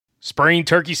Spring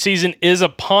turkey season is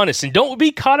upon us, and don't be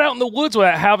caught out in the woods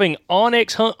without having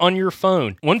onX Hunt on your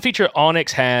phone. One feature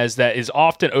onX has that is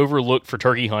often overlooked for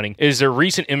turkey hunting is their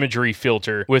recent imagery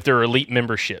filter with their elite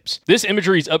memberships. This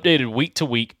imagery is updated week to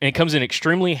week, and it comes in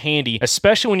extremely handy,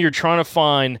 especially when you're trying to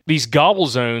find these gobble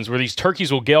zones where these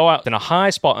turkeys will go out in a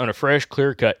high spot on a fresh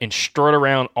clear cut and strut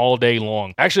around all day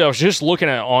long. Actually, I was just looking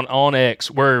at on onX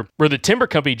where the timber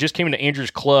company just came into Andrew's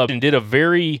club and did a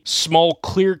very small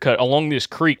clear cut along this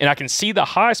creek, and I can see the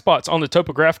high spots on the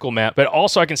topographical map, but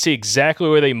also I can see exactly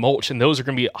where they mulch, and those are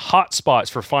going to be hot spots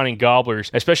for finding gobblers,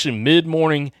 especially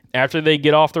mid-morning after they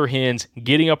get off their hens,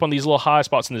 getting up on these little high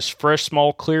spots in this fresh,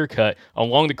 small clear cut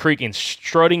along the creek and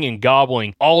strutting and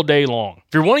gobbling all day long.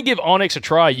 If you want to give onX a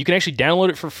try, you can actually download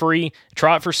it for free,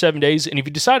 try it for 7 days, and if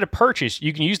you decide to purchase,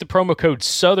 you can use the promo code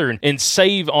SOUTHERN and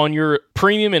save on your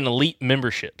premium and elite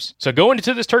memberships. So go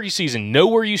into this turkey season, know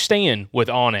where you stand with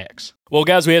onX. Well,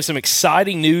 guys, we have some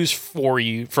exciting news for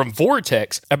you from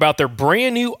Vortex about their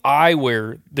brand new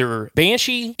eyewear, their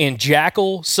Banshee and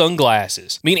Jackal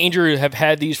sunglasses. Me and Andrew have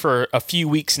had these for a few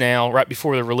weeks now, right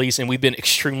before the release, and we've been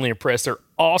extremely impressed. They're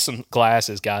awesome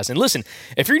glasses, guys. And listen,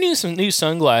 if you're needing some new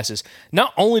sunglasses,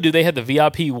 not only do they have the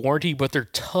VIP warranty, but they're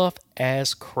tough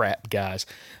as crap, guys.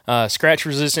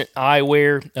 Scratch-resistant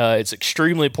eyewear, it's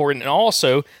extremely important. And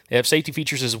also, they have safety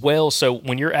features as well. So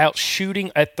when you're out shooting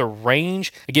at the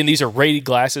range, again, these are rated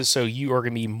glasses, so you are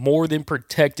going to be more than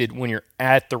protected when you're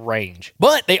at the range.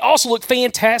 But they also look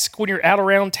fantastic when you're out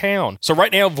around town. So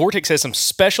right now, Vortex has some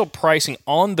special pricing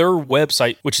on their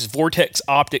website, which is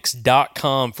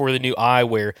vortexoptics.com for the new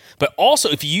eyewear. But also,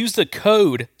 if you use the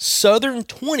code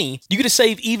Southern20, you get to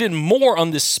save even more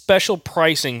on this special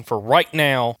pricing for right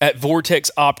now at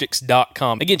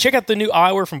vortexoptics.com. Again, check out the new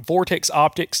eyewear from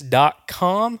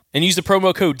vortexoptics.com and use the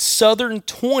promo code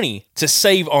Southern20 to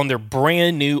save on their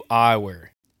brand new eyewear.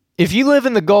 If you live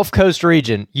in the Gulf Coast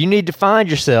region, you need to find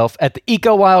yourself at the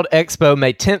Eco Wild Expo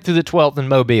May 10th through the 12th in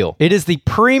Mobile. It is the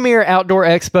premier outdoor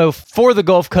expo for the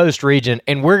Gulf Coast region,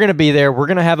 and we're going to be there. We're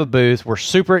going to have a booth. We're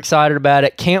super excited about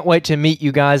it. Can't wait to meet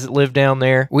you guys that live down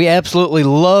there. We absolutely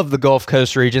love the Gulf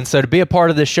Coast region, so to be a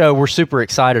part of this show, we're super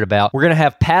excited about. We're going to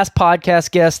have past podcast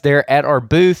guests there at our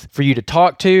booth for you to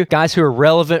talk to, guys who are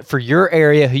relevant for your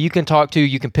area, who you can talk to.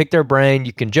 You can pick their brain.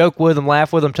 You can joke with them,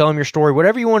 laugh with them, tell them your story,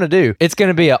 whatever you want to do. It's going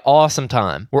to be an awesome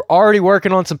time. We're already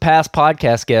working on some past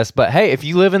podcast guests, but hey, if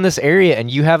you live in this area and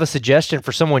you have a suggestion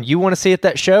for someone you want to see at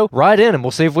that show, write in and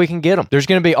we'll see if we can get them. There's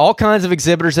going to be all kinds of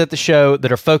exhibitors at the show that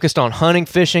are focused on hunting,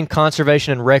 fishing,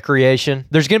 conservation, and recreation.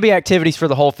 There's going to be activities for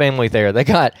the whole family there. They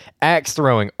got axe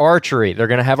throwing, archery. They're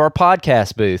going to have our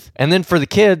podcast booth. And then for the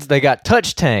kids, they got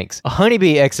touch tanks, a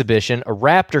honeybee exhibition, a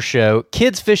raptor show,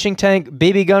 kids fishing tank,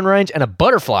 BB gun range, and a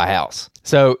butterfly house.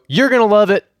 So you're going to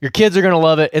love it. Your kids are going to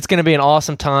love it. It's going to be an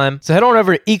awesome time. So head on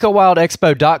over to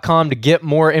ecowildexpo.com to get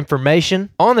more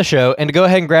information on the show and to go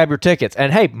ahead and grab your tickets.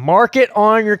 And hey, mark it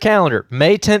on your calendar.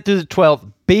 May 10th through the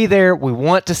 12th. Be there. We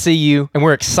want to see you, and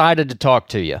we're excited to talk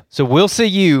to you. So we'll see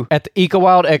you at the Eco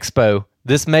Wild Expo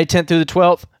this May 10th through the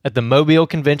 12th at the Mobile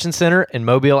Convention Center in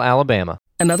Mobile, Alabama.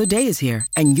 Another day is here,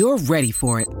 and you're ready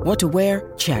for it. What to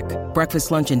wear? Check. Breakfast,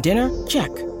 lunch, and dinner?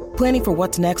 Check. Planning for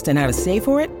what's next and how to save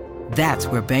for it? That's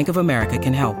where Bank of America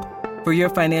can help. For your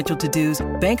financial to-dos,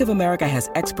 Bank of America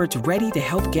has experts ready to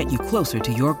help get you closer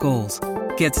to your goals.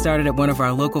 Get started at one of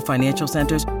our local financial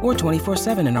centers or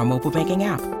 24/7 in our mobile banking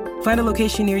app. Find a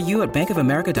location near you at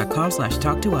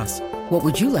bankofamerica.com/talktous. What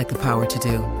would you like the power to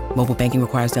do? Mobile banking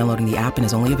requires downloading the app and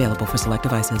is only available for select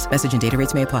devices. Message and data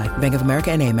rates may apply. Bank of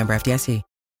America N.A., member FDIC.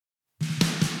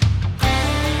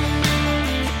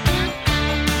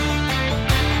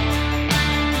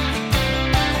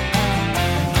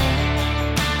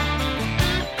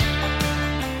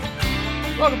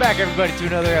 Welcome back, everybody, to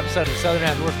another episode of the Southern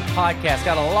Outdoorsman Podcast.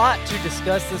 Got a lot to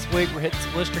discuss this week. We're hitting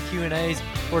some listener Q&As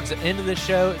towards the end of the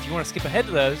show. If you want to skip ahead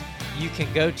to those, you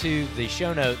can go to the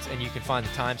show notes and you can find the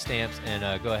timestamps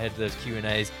and go ahead to those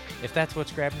Q&As if that's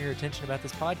what's grabbing your attention about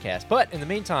this podcast. But in the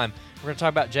meantime, we're going to talk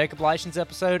about Jacob Leishen's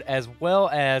episode as well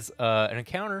as an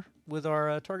encounter with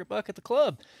our target buck at the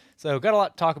club. So got a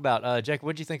lot to talk about. Jacob,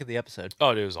 what did you think of the episode?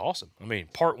 Oh, it was awesome. I mean,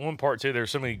 part one, part two, there's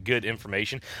so many good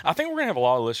information. I think we're going to have a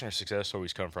lot of listener success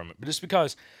stories come from it. But just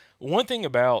because one thing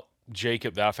about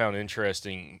Jacob that I found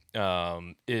interesting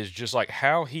is just like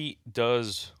how he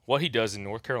does what he does in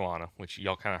North Carolina, which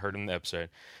y'all kind of heard in the episode,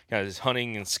 kind of his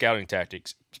hunting and scouting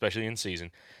tactics, especially in season,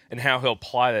 and how he'll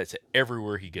apply that to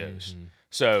everywhere he goes. Mm-hmm.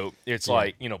 So it's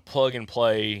like, plug and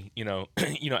play,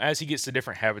 as he gets to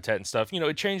different habitat and stuff,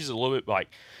 it changes a little bit. Like,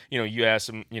 you ask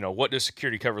him, what does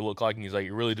security cover look like? And he's like,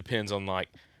 it really depends on like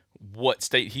what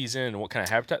state he's in and what kind of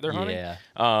habitat they're hunting.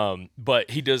 Yeah.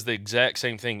 But he does the exact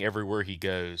same thing everywhere he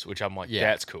goes, which I'm like,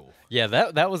 that's cool. Yeah,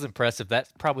 that was impressive. That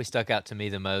probably stuck out to me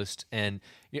the most. And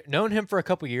knowing him for a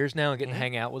couple years now and getting to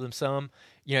hang out with him some,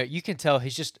 you can tell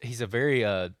he's a very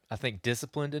I think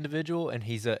disciplined individual, and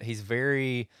he's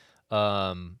very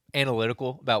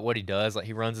analytical about what he does. Like,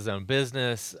 he runs his own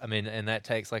business. I mean, and that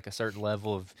takes like a certain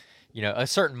level of, a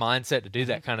certain mindset to do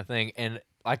that kind of thing. And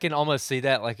I can almost see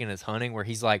that like in his hunting, where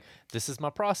he's like, this is my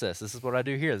process. This is what I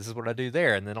do here. This is what I do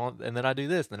there. And then I do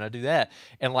this, and then I do that.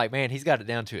 And like, man, he's got it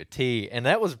down to a T. And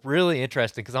that was really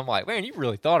interesting, because I'm like, man, you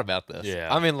really thought about this.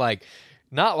 Yeah. I mean, like,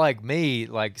 not like me,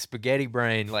 like spaghetti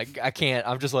brain. Like,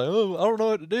 I'm just like, oh, I don't know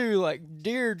what to do. Like,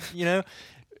 deer,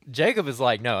 Jacob is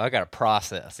like, no, I got a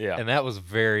process. Yeah. And that was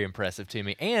very impressive to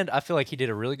me. And I feel like he did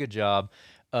a really good job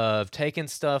of taking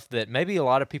stuff that maybe a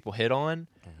lot of people hit on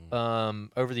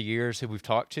over the years who we've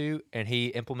talked to, and he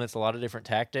implements a lot of different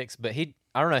tactics, but he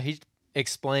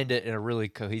explained it in a really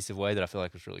cohesive way that I feel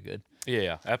like was really good.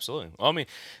 Yeah, absolutely. I mean,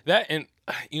 that, and,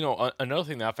 another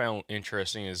thing that I found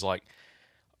interesting is like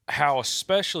how,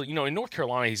 especially, in North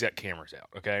Carolina, he's got cameras out,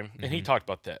 okay? And he talked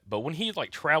about that. But when he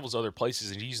like travels other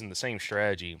places and using the same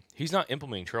strategy, he's not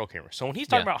implementing trail cameras. So when he's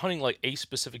talking about hunting like a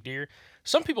specific deer,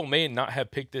 some people may not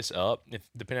have picked this up,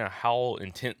 depending on how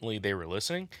intently they were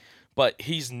listening, but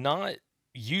he's not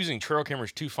using trail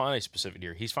cameras to find a specific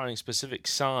deer. He's finding a specific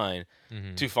sign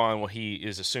to find what he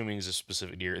is assuming is a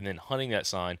specific deer, and then hunting that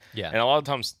sign. Yeah. And a lot of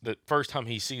times, the first time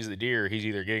he sees the deer, he's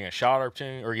either getting a shot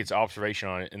opportunity or he gets observation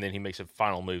on it, and then he makes a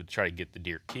final move to try to get the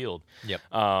deer killed. Yep.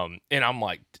 And I'm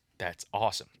like, that's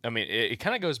awesome. I mean, it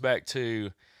kind of goes back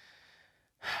to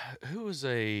who was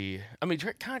kind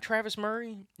of Travis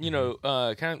Murray.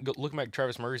 Kind of looking back at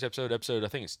Travis Murray's episode, I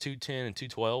think it's 210 and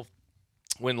 212.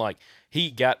 When like he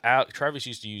got out, Travis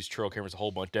used to use trail cameras a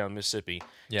whole bunch down in Mississippi.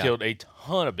 Yeah. Killed a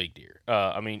ton of big deer.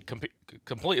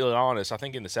 Completely honest, I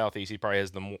think in the Southeast he probably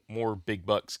has the more big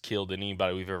bucks killed than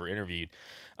anybody we've ever interviewed.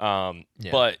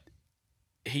 But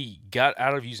he got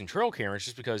out of using trail cameras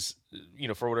just because,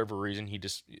 for whatever reason,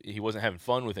 he wasn't having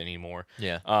fun with it anymore.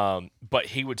 Yeah. But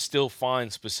he would still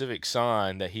find specific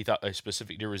sign that he thought a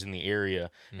specific deer was in the area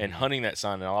and hunting that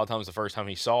sign. And a lot of times the first time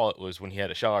he saw it was when he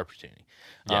had a shot opportunity.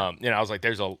 Yeah. And I was like,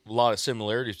 there's a lot of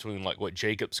similarities between like what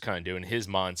Jacob's kind of doing, his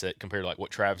mindset, compared to like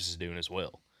what Travis is doing as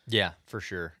well. Yeah, for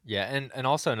sure. Yeah. And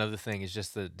also another thing is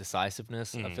just the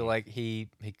decisiveness. I feel like he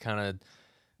kind of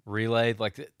relayed,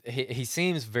 like, he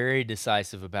seems very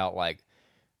decisive about like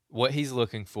what he's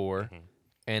looking for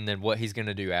and then what he's going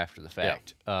to do after the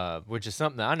fact, which is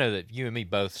something that I know that you and me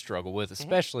both struggle with,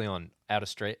 especially on out of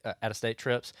state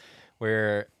trips,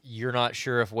 where you're not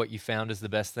sure if what you found is the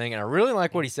best thing. And I really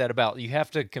like what he said about you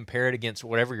have to compare it against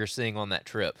whatever you're seeing on that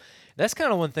trip. That's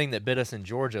kind of one thing that bit us in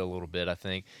Georgia a little bit, I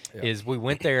think, is we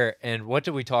went there, and what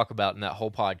did we talk about in that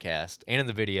whole podcast and in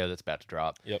the video that's about to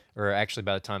drop? Yep. Or actually,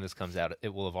 by the time this comes out,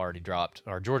 it will have already dropped.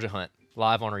 Our Georgia hunt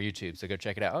live on our YouTube, so go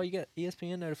check it out. Oh, you got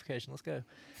ESPN notification. Let's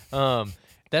go.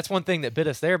 That's one thing that bit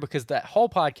us there, because that whole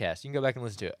podcast, you can go back and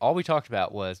listen to it. All we talked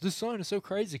about was this sign is so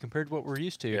crazy compared to what we're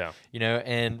used to. Yeah.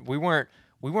 And we weren't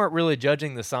really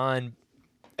judging the sign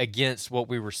against what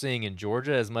we were seeing in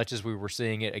Georgia as much as we were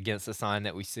seeing it against the sign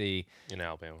that we see in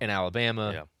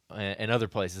Alabama and other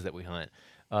places that we hunt.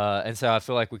 And so I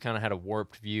feel like we kind of had a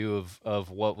warped view of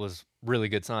what was really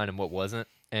good sign and what wasn't,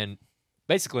 and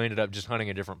basically ended up just hunting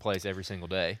a different place every single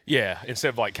day. Yeah, instead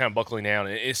of like kind of buckling down.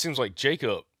 It seems like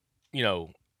Jacob,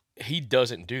 he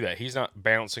doesn't do that. He's not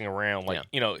bouncing around like,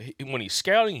 when he's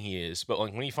scouting he is, but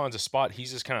like when he finds a spot,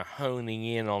 he's just kind of honing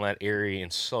in on that area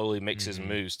and slowly makes his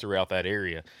moves throughout that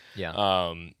area.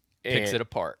 Yeah. Picks it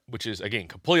apart. Which is, again,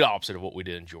 complete opposite of what we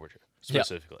did in Georgia,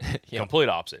 specifically. Yep. Complete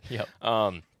opposite. Yep.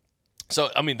 So,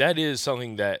 I mean, that is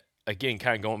something that, again,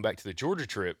 kind of going back to the Georgia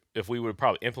trip, if we would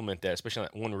probably implement that, especially on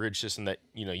that one ridge system that,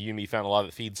 you and me found a lot of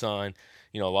the feed sign,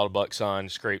 a lot of buck sign,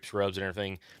 scrapes, rubs, and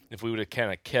everything, if we would have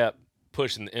kind of kept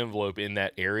pushing the envelope in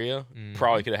that area,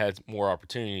 probably could have had more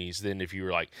opportunities than if you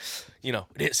were like,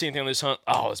 didn't see anything on this hunt.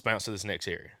 Oh, let's bounce to this next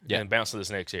area. Yeah. And bounce to this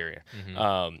next area.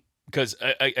 Because,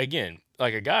 again,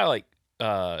 like a guy like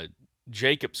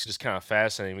Jacob's just kind of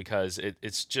fascinating because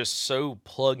it's just so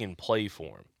plug and play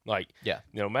for him. Like,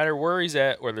 no matter where he's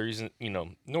at, whether he's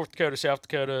in, North Dakota, South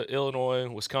Dakota, Illinois,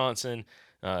 Wisconsin,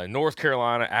 North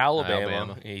Carolina,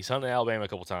 Alabama. He's hunted Alabama a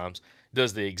couple times.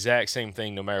 Does the exact same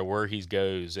thing no matter where he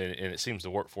goes, and it seems to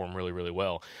work for him really, really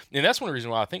well. And that's one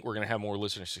reason why I think we're going to have more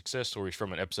listener success stories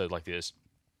from an episode like this,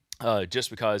 just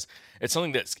because it's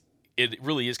something it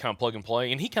really is kind of plug and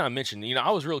play. And he kind of mentioned,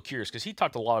 I was real curious because he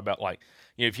talked a lot about like,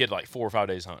 if you had like 4 or 5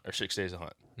 days hunt or 6 days of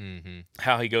hunt,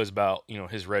 how he goes about,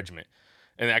 his regiment.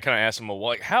 And I kind of asked him, well,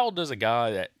 like, how does a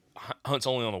guy that hunts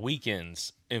only on the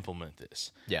weekends implement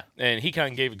this? Yeah. And he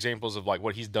kind of gave examples of like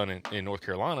what he's done in North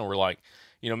Carolina, where like,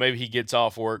 maybe he gets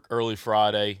off work early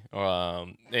Friday,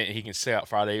 and he can stay out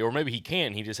Friday, or maybe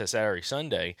he just has Saturday,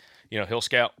 Sunday. He'll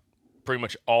scout pretty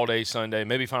much all day Sunday,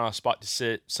 maybe find a spot to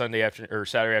sit Sunday afternoon or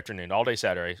Saturday afternoon, all day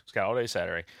Saturday, scout all day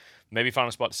Saturday, maybe find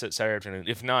a spot to sit Saturday afternoon.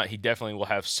 If not, he definitely will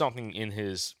have something in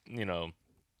his,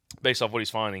 based off what he's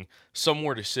finding,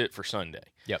 somewhere to sit for Sunday.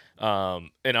 Yep.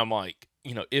 And I'm like,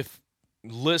 if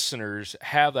listeners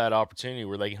have that opportunity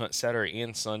where they can hunt Saturday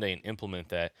and Sunday and implement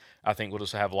that, I think we'll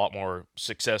just have a lot more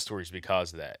success stories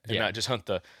because of that. And not just hunt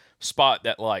the spot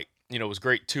that was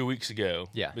great 2 weeks ago.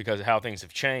 Yeah. Because of how things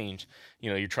have changed.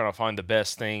 You're trying to find the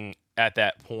best thing at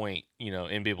that point,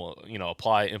 and be able to,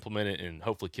 apply it, implement it, and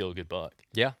hopefully kill a good buck.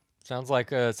 Yeah. Sounds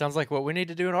like what we need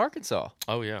to do in Arkansas.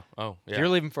 Oh yeah. If you're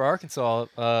leaving for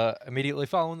Arkansas immediately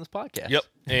following this podcast. Yep.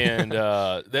 And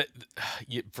that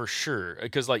for sure,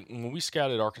 because like when we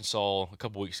scouted Arkansas a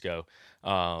couple weeks ago,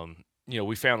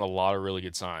 we found a lot of really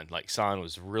good sign. Like sign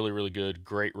was really, really good,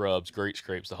 great rubs, great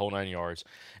scrapes, the whole 9 yards,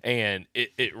 and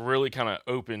it really kind of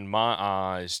opened my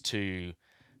eyes to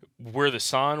where the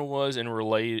sign was in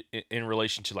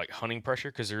relation to like hunting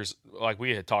pressure, because there's, like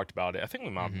we had talked about it, I think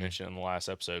we might have mentioned in the last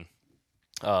episode,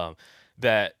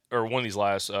 that, or one of these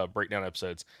last breakdown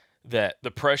episodes, that the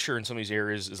pressure in some of these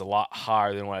areas is a lot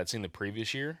higher than what I'd seen the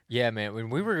previous year. Yeah, man. When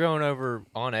we were going over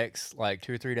Onyx like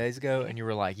 2 or 3 days ago, and you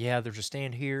were like, "Yeah, there's a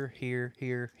stand here, here,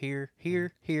 here, here,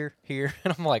 here, here,"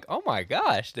 and I'm like, "Oh my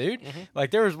gosh, dude!"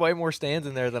 Like there was way more stands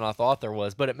in there than I thought there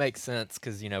was, but it makes sense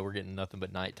because we're getting nothing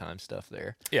but nighttime stuff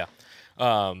there. Yeah,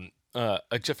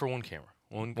 except for one camera.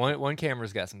 One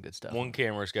camera's got some good stuff. One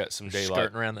camera's got some daylight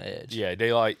skirting around the edge. Yeah,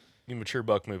 daylight. Mature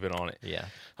buck moving on it. Yeah.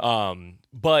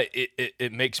 But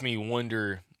it makes me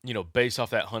wonder, based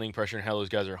off that hunting pressure and how those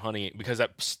guys are hunting it, because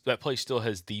that place still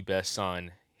has the best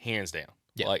sign, hands down.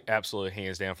 Yeah. Like absolutely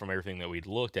hands down from everything that we'd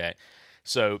looked at.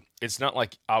 So it's not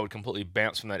like I would completely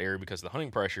bounce from that area because of the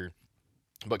hunting pressure,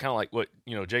 but kind of like what,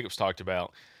 Jacob's talked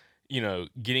about,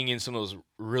 getting in some of those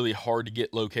really hard to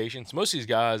get locations. Most of these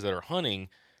guys that are hunting,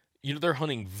 they're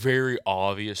hunting very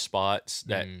obvious spots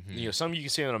that, some you can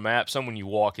see on a map, some when you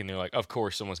walk in, they're like, of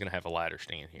course someone's going to have a ladder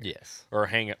stand here. Yes. Or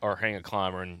hang a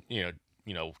climber and,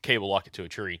 cable lock it to a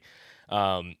tree.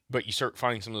 But you start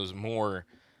finding some of those more,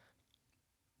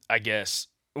 I guess,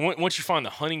 once you find the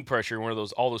hunting pressure where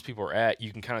all those people are at,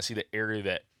 you can kind of see the area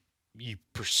that you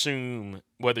presume,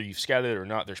 whether you've scouted it or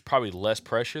not, there's probably less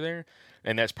pressure there.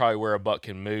 And that's probably where a buck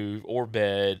can move or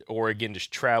bed or, again,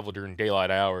 just travel during daylight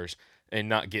hours and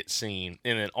not get seen.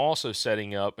 And then also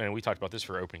setting up, and we talked about this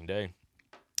for opening day,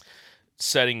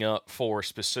 setting up for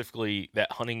specifically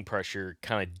that hunting pressure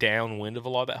kind of downwind of a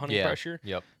lot of that hunting pressure.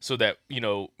 Yep. So that,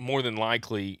 more than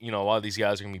likely, a lot of these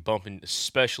guys are going to be bumping,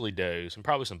 especially does, and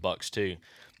probably some bucks too,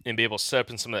 and be able to set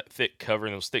up in some of that thick cover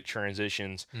and those thick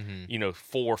transitions, 400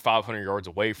 or 500 yards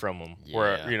away from them. Yeah.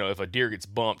 Where, if a deer gets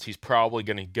bumped, he's probably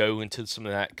going to go into some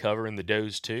of that cover in the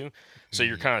does too. So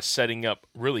you're kind of setting up,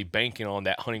 really banking on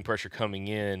that hunting pressure coming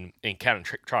in and kind of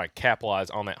try to capitalize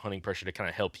on that hunting pressure to kind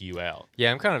of help you out.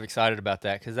 Yeah, I'm kind of excited about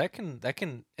that because that can,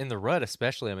 in the rut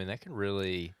especially, that can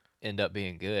really end up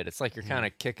being good. It's like you're kind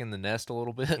of kicking the nest a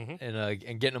little bit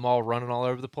and getting them all running all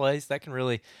over the place. That can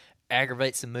really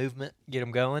aggravate some movement, get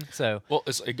them going. So, well,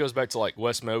 it goes back to like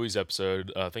Wes Mowey's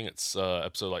episode. I think it's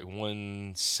episode like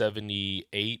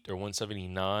 178 or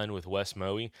 179 with Wes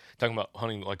Mowey, talking about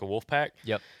hunting like a wolf pack.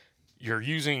 Yep. You're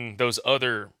using those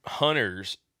other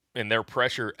hunters and their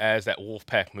pressure as that wolf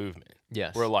pack movement.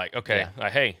 Yes. We're like, okay,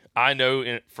 hey, I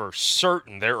know for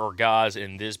certain there are guys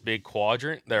in this big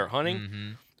quadrant that are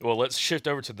hunting. Well, let's shift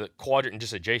over to the quadrant and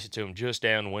just adjacent to them, just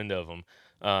downwind of them,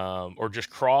 or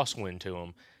just crosswind to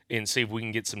them, and see if we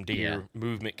can get some deer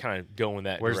movement kind of going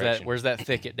that direction. Where's that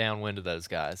thicket downwind of those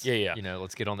guys? Yeah.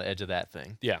 Let's get on the edge of that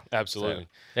thing. Yeah, absolutely.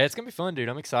 So, it's going to be fun, dude.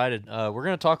 I'm excited. We're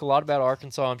going to talk a lot about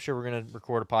Arkansas. I'm sure we're going to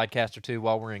record a podcast or two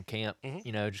while we're in camp,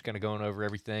 just kind of going over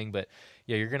everything. But,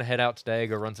 yeah, you're going to head out today,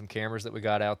 go run some cameras that we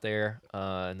got out there,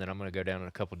 and then I'm going to go down in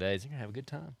a couple of days. You're going to have a good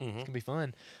time. It's going to be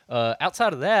fun.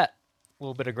 Outside of that, a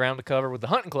little bit of ground to cover with the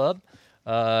hunting club,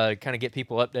 kind of get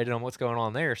people updated on what's going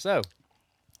on there. So,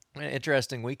 an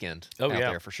interesting weekend out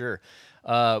there for sure.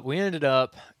 We ended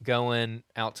up going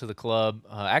out to the club,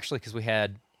 actually, because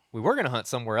we were going to hunt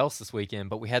somewhere else this weekend,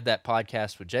 but we had that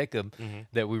podcast with Jacob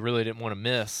that we really didn't want to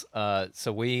miss.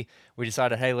 So we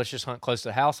decided, hey, let's just hunt close to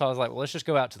the house. I was like, well, let's just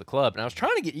go out to the club. And I was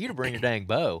trying to get you to bring your dang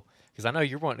bow because I know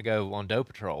you're wanting to go on doe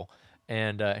patrol.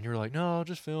 And you were like, no, I'll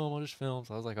just film.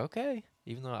 So I was like, okay,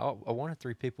 even though I wanted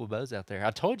 3 people with bows out there.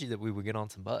 I told you that we would get on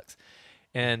some bucks.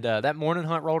 And that morning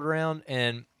hunt rolled around,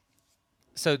 and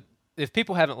so if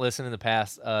people haven't listened in the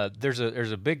past, there's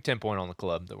a big 10-point on the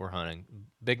club that we're hunting.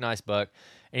 Big, nice buck.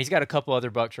 And he's got a couple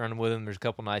other bucks running with him. There's a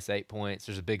couple nice 8-points.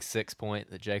 There's a big 6-point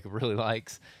that Jacob really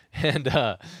likes.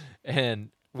 And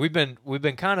we've been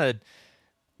kind of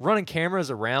running cameras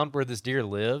around where this deer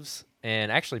lives,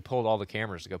 and actually pulled all the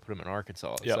cameras to go put him in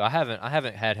Arkansas. Yep. So I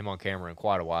haven't had him on camera in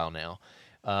quite a while now.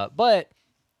 But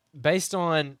based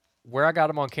on where I got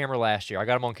him on camera last year, I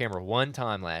got him on camera one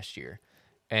time last year.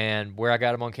 And where I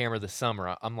got him on camera this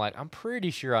summer, I'm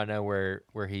pretty sure I know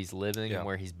where he's living and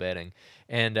where he's bedding.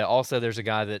 And also, there's a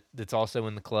guy that's also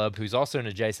in the club who's also an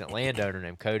adjacent landowner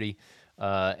named Cody.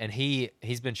 And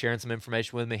he's been sharing some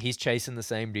information with me. He's chasing the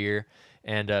same deer.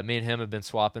 And me and him have been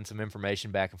swapping some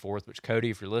information back and forth, which, Cody,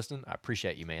 if you're listening, I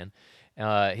appreciate you, man.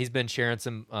 He's been sharing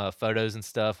some photos and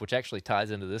stuff, which actually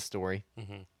ties into this story.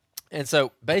 Mm-hmm. And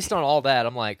so, based on all that,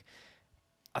 I'm like,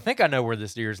 I think I know where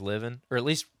this deer's living, or at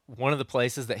least one of the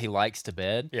places that he likes to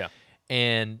bed. Yeah.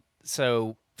 And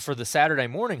so for the Saturday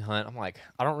morning hunt, I'm like,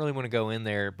 I don't really want to go in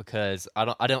there because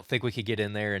I don't think we could get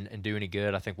in there and do any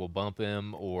good. I think we'll bump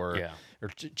him or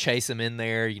chase him in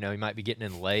there. You know, he might be getting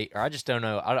in late, or I just don't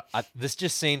know. This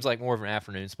just seems like more of an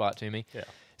afternoon spot to me. Yeah.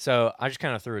 So I just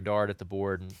kind of threw a dart at the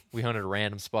board, and we hunted a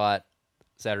random spot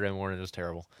Saturday morning. It was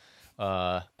terrible.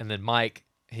 And then Mike,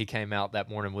 he came out that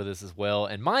morning with us as well.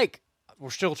 And Mike, we're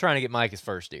still trying to get Mike his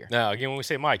first deer. Now, again, when we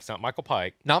say Mike, it's not Michael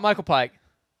Pike. Not Michael Pike.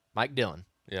 Mike Dillon.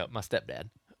 Yeah, my stepdad.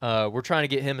 We're trying to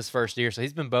get him his first deer. So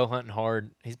he's been bow hunting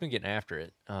hard. He's been getting after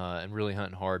it and really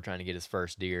hunting hard, trying to get his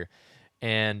first deer.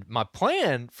 And my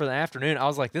plan for the afternoon, I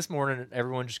was like, this morning,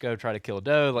 everyone just go try to kill a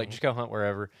doe. Like, just go hunt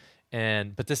wherever.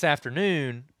 But this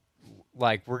afternoon,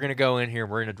 like, we're going to go in here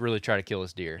and we're going to really try to kill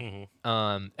this deer.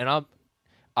 Mm-hmm. And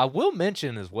I will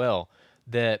mention as well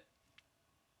that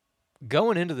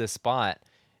going into this spot,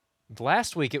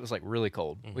 last week it was like really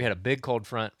cold. Mm-hmm. We had a big cold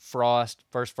front, first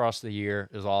frost of the year.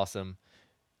 It was awesome.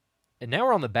 And now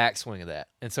we're on the backswing of that.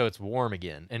 And so it's warm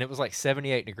again. And it was like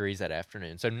 78 degrees that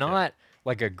afternoon. So not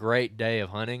like a great day of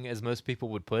hunting as most people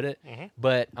would put it. Mm-hmm.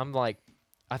 But I'm like,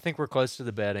 I think we're close to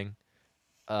the bedding.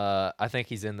 I think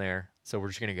he's in there. So we're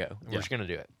just going to go. And we're just going to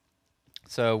do it.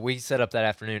 So we set up that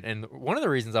afternoon. And one of the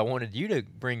reasons I wanted you to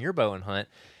bring your bow and hunt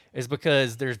is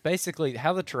because there's basically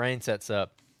how the terrain sets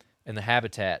up and the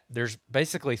habitat. There's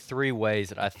basically 3 ways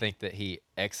that I think that he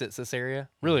exits this area.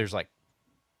 Really, there's like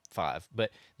 5,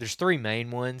 but there's 3 main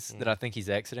ones that I think he's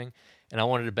exiting. And I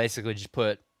wanted to basically just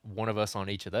put one of us on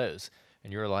each of those.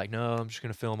 And you were like, no, I'm just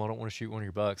going to film. I don't want to shoot one of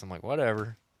your bucks. I'm like,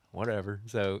 whatever.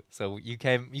 So you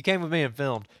came with me and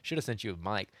filmed. Should have sent you with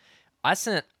Mike. I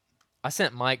sent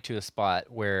Mike to a spot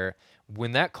where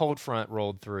when that cold front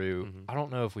rolled through, I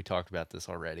don't know if we talked about this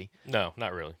already. No,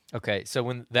 not really. Okay, so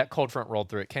when that cold front rolled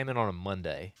through, it came in on a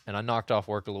Monday, and I knocked off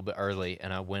work a little bit early,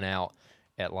 and I went out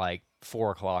at like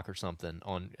 4 o'clock or something.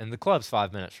 And the club's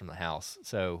 5 minutes from the house,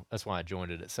 so that's why I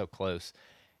joined it. It's so close.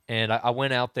 And I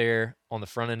went out there on the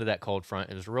front end of that cold front.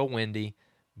 It was real windy,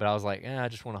 but I was like, I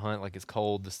just want to hunt like it's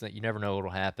cold. This thing, you never know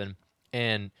what'll happen.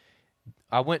 And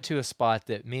I went to a spot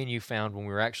that me and you found when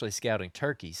we were actually scouting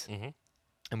turkeys. Mm-hmm.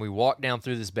 And we walked down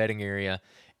through this bedding area,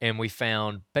 and we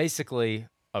found basically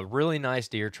a really nice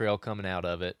deer trail coming out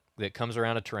of it that comes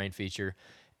around a terrain feature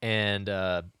and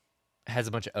has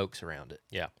a bunch of oaks around it.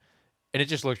 Yeah. And it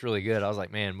just looked really good. I was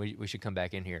like, man, we should come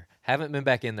back in here. Haven't been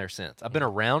back in there since. I've been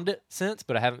around it since,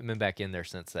 but I haven't been back in there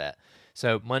since that.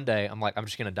 So Monday, I'm like, I'm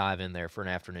just going to dive in there for an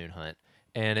afternoon hunt.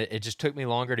 And it just took me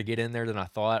longer to get in there than I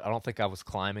thought. I don't think I was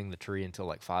climbing the tree until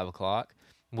like 5 o'clock,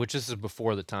 which this is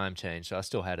before the time change. So I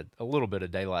still had a little bit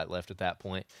of daylight left at that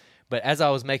point. But as I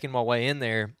was making my way in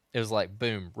there, it was like,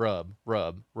 boom, rub,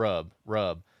 rub, rub,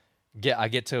 rub. I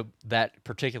get to that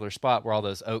particular spot where all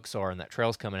those oaks are and that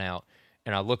trail's coming out.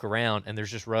 And I look around, and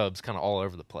there's just rubs kind of all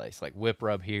over the place. Like whip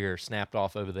rub here, snapped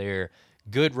off over there,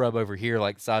 good rub over here,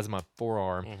 like the size of my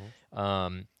forearm.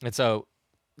 Mm-hmm. And so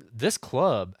this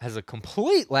club has a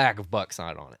complete lack of buck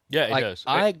sign on it. Yeah, it like, does.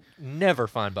 I never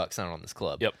find buck sign on this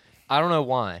club. Yep. I don't know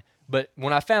why. But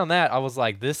when I found that, I was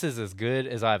like, this is as good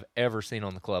as I've ever seen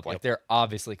on the club. Like, they're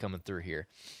obviously coming through here.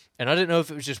 And I didn't know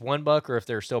if it was just one buck or if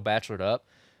they're still bachelored up.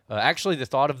 Actually, the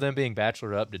thought of them being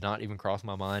bachelored up did not even cross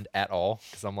my mind at all,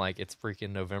 because I'm like, it's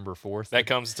freaking November 4th. That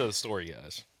comes to the story,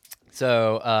 guys.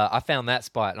 So I found that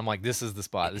spot, and I'm like, this is the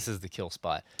spot. This is the kill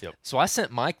spot. Yep. So I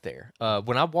sent Mike there.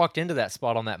 When I walked into that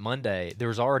spot on that Monday, there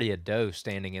was already a doe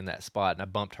standing in that spot, and I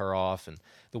bumped her off, and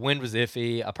the wind was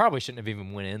iffy. I probably shouldn't have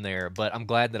even went in there, but I'm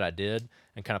glad that I did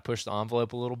and kind of pushed the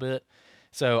envelope a little bit.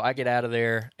 So I get out of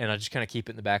there, and I just kind of keep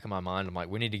it in the back of my mind. I'm like,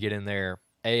 we need to get in there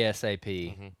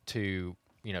ASAP to,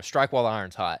 strike while the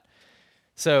iron's hot.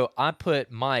 So I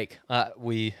put Mike.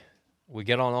 We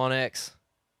get on Onyx.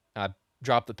 I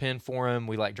drop the pin for him.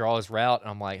 We like draw his route. And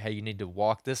I'm like, hey, you need to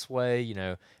walk this way. You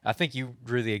know, I think you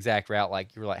drew the exact route.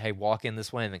 Like you were like, hey, walk in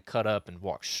this way and then cut up and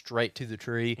walk straight to the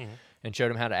tree, and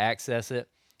showed him how to access it.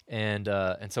 And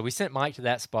so we sent Mike to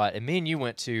that spot, and me and you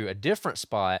went to a different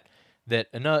spot that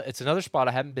it's another spot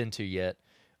I haven't been to yet,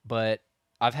 but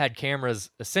I've had cameras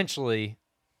essentially.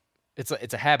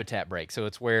 It's a habitat break, so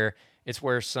it's where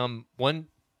one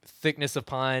thickness of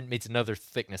pine meets another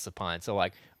thickness of pine. So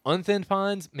like unthinned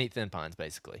pines meet thin pines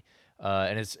basically,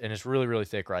 and it's really really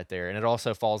thick right there, and it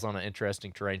also falls on an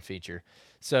interesting terrain feature.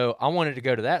 So I wanted to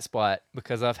go to that spot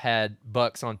because I've had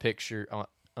bucks on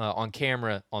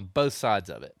camera on both sides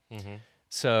of it.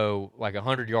 So like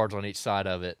 100 yards on each side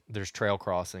of it, there's trail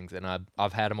crossings, and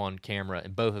I've had them on camera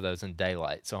in both of those in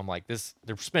daylight. So I'm like,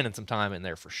 they're spending some time in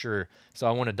there for sure. So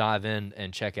I want to dive in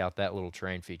and check out that little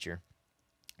terrain feature.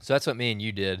 So that's what me and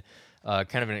you did,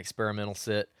 kind of an experimental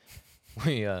sit.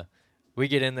 We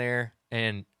get in there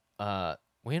and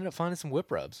we ended up finding some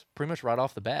whip rubs pretty much right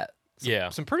off the bat.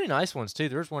 Some pretty nice ones too.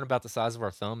 There was one about the size of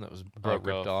our thumb that was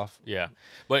ripped off. Yeah,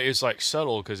 but it's like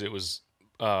subtle because it was.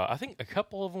 I think a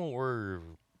couple of them were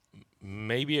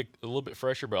maybe a little bit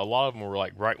fresher, but a lot of them were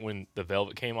like right when the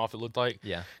velvet came off. It looked like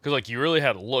because like you really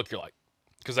had to look. You're like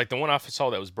because like the one I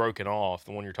saw that was broken off,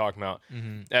 the one you're talking about.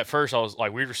 At first I was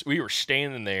like we were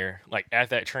standing there like at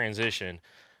that transition,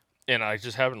 and I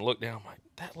just happened to look down.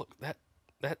 I'm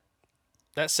like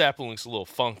that sapling looks a little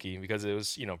funky because it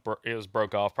was it was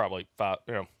broke off probably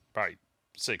probably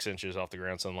 6 inches off the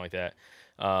ground, something like that.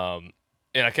 And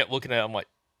I kept looking at it. I'm like,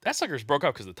 that sucker's broke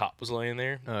off because the top was laying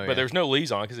there. But there was no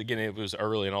leaves on it because, again, it was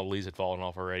early and all the leaves had fallen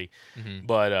off already.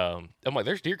 But I'm like,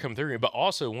 there's deer coming through. But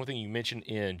also, one thing you mentioned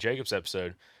in Jacob's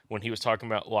episode when he was talking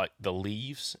about, like, the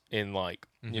leaves and, like,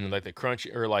 like the crunch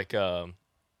or, like, I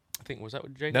think, was that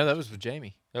with Jacob? No, that was with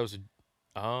Jamie. That was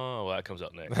well, that comes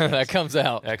up next. That comes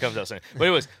out soon. But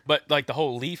anyways, like the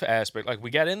whole leaf aspect, like we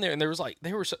got in there and there was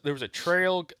a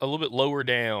trail a little bit lower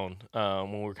down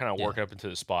when we were kind of working up into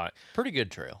the spot. Pretty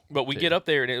good trail. But we get up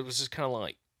there and it was just kind of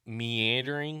like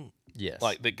meandering. Yes.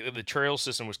 Like the trail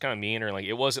system was kind of meandering. Like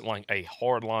it wasn't like a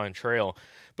hard line trail,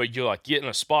 but you like get in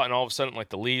a spot and all of a sudden like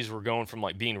the leaves were going from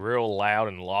like being real loud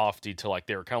and lofty to like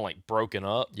they were kind of like broken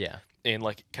up. Yeah. And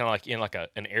like kind of like in like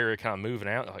an area kind of moving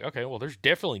out. Like, okay, well, there's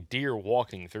definitely deer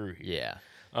walking through here.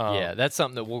 Yeah, that's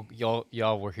something that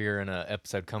y'all will hear in an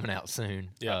episode coming out soon.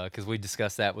 Yeah, because we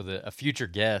discussed that with a future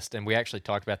guest, and we actually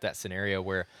talked about that scenario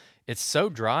where it's so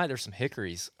dry. There's some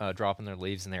hickories dropping their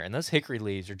leaves in there, and those hickory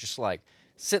leaves are just like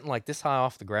sitting like this high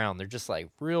off the ground. They're just like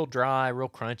real dry, real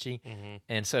crunchy,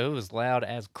 and so it was loud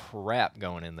as crap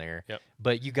going in there. Yep.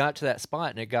 But you got to that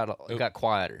spot and it got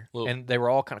quieter, and they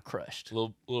were all kind of crushed.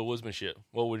 Little woodsmanship.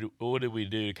 What did we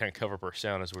do to kind of cover up our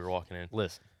sound as we were walking in?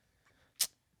 Listen,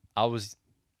 I was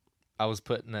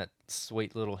putting that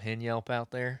sweet little hen yelp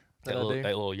out there. That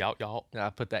little yacht yacht.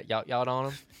 I put that yacht yacht on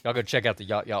them. Y'all go check out the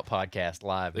yacht yacht podcast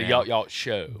live. The yacht yacht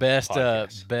show.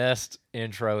 Best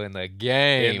intro in the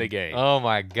game. Oh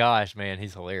my gosh, man,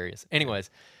 he's hilarious.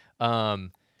 Anyways,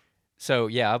 so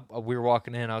yeah, we were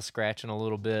walking in. I was scratching a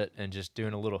little bit and just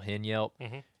doing a little hen yelp,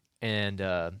 and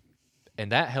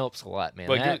that helps a lot, man.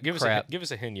 But give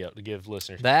us a hen yelp to give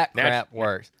listeners. That crap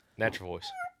works. Natural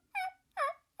voice.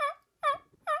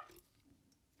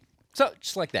 So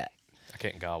just like that. I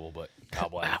can't gobble, but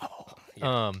gobble out.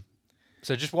 Yeah.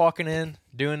 So just walking in,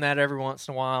 doing that every once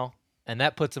in a while, and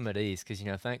that puts them at ease because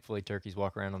thankfully turkeys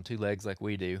walk around on two legs like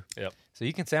we do. Yep. So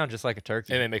you can sound just like a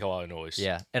turkey, and they make a lot of noise.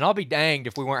 Yeah. And I'll be danged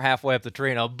if we weren't halfway up the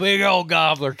tree and a big old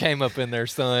gobbler came up in there,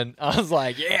 son. I was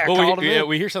like,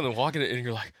 we hear something walking it, and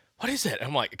you're like, what is that?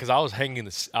 I'm like, because I was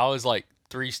I was like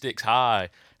 3 sticks high.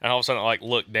 And all of a sudden, I like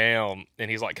look down, and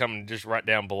he's like coming just right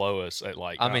down below us. At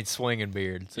like, swinging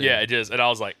beard. So. Yeah, it just. And I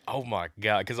was like, oh my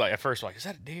god, because like at first, like, is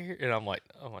that a deer? And I'm like,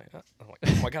 oh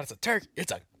my god, it's a turkey.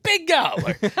 It's a big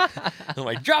gobbler. I'm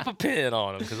like, drop a pin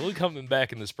on him because we're coming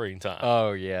back in the springtime.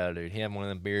 Oh yeah, dude. He had one of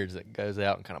them beards that goes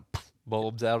out and kind of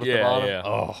bulbs out at the bottom. Yeah.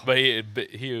 Oh, but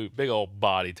he big old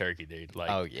body turkey, dude.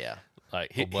 Like, oh yeah.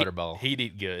 Like butterball. He'd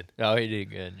eat good. Oh, he did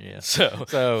good. Yeah.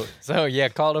 So yeah,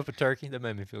 called up a turkey. That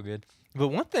made me feel good. But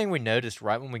one thing we noticed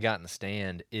right when we got in the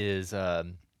stand is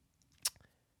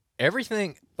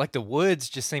everything, like the woods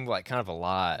just seemed like kind of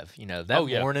alive. That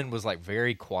morning was like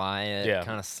very quiet,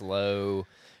 kind of slow.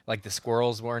 Like the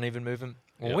squirrels weren't even moving.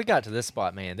 When we got to this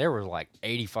spot, man, there were like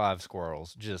 85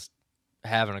 squirrels just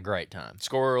having a great time.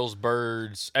 Squirrels,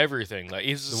 birds, everything. Like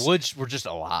the woods were just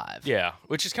alive. Yeah,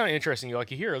 which is kind of interesting. Like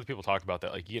you hear other people talk about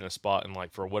that. Like you get in a spot and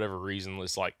like for whatever reason,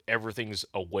 it's like everything's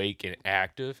awake and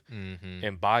active.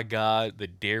 And by God, the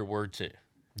deer were too.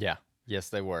 Yeah. Yes,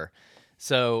 they were.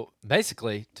 So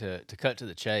basically, to cut to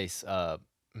the chase,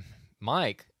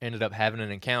 Mike ended up having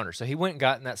an encounter. So he went and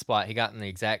got in that spot. He got in the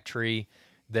exact tree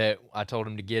that I told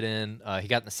him to get in. He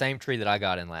got in the same tree that I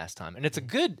got in last time, and it's a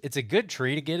good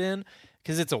tree to get in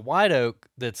because it's a white oak.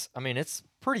 It's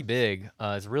pretty big.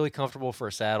 It's really comfortable for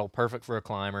a saddle, perfect for a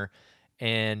climber,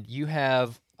 and you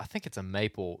have. I think it's a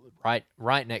maple right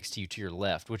next to you to your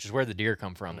left, which is where the deer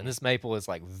come from. And this maple is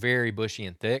like very bushy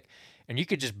and thick, and you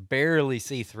could just barely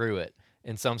see through it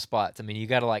in some spots. I mean, you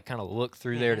got to like kind of look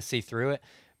through there to see through it.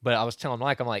 But I was telling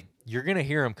Mike, I'm like, you're going to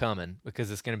hear them coming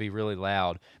because it's going to be really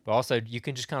loud. But also, you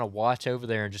can just kind of watch over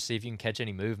there and just see if you can catch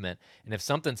any movement. And if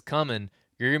something's coming,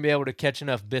 you're going to be able to catch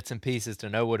enough bits and pieces to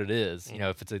know what it is. You know,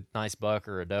 if it's a nice buck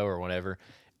or a doe or whatever.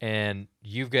 And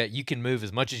you can move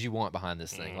as much as you want behind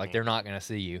this thing. Like, they're not going to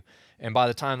see you. And by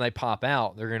the time they pop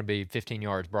out, they're going to be 15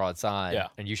 yards broadside,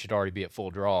 and you should already be at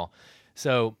full draw.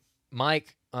 So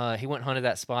Mike, he went and hunted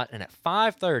that spot, and at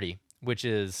 5:30, which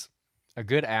is a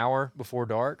good hour before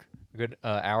dark, a good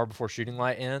hour before shooting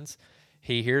light ends,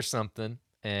 he hears something,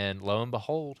 and lo and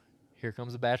behold, here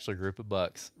comes a bachelor group of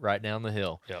bucks right down the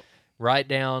hill. Yep. Right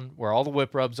down where all the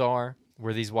whip rubs are.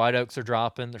 Where these white oaks are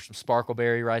dropping. There's some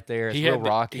sparkleberry right there. It's real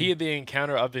rocky. He had the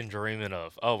encounter I've been dreaming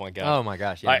of. Oh, my God. Oh, my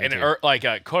gosh.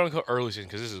 Yeah, quote-unquote early season,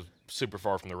 because this is super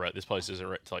far from the rut. This place isn't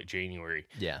right to, like, January.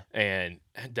 Yeah. And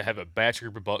to have a batch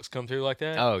group of bucks come through like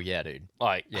that. Oh, yeah, dude.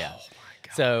 Like, yeah. Oh, my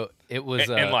God. So, it was...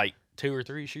 and like, 2 or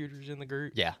 3 shooters in the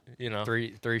group. Yeah. You know?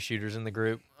 Three shooters in the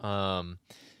group.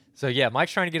 So, yeah,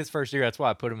 Mike's trying to get his first deer. That's why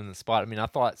I put him in the spot. I mean, I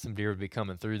thought some deer would be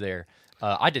coming through there.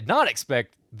 I did not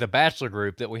expect the bachelor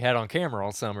group that we had on camera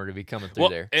all summer to be coming through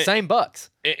there. Same bucks.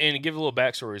 And to give a little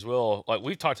backstory as well, like,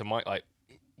 we've talked to Mike, like,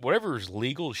 whatever is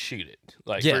legal, shoot it.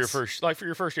 Like, for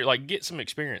your first year, like, get some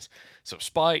experience. So,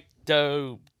 spike,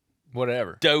 doe,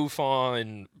 whatever, doe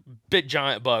fawn, big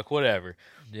giant buck, whatever.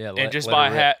 Yeah, and just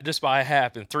by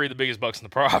happen, 3 of the biggest bucks on the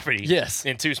property. Yes.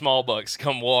 And 2 small bucks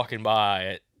come walking by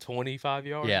at 25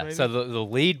 yards. Yeah. Maybe? So the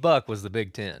lead buck was the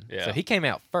Big Ten. Yeah. So he came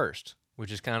out first,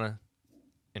 which is kind of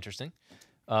interesting.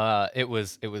 It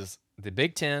was the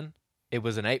Big Ten. It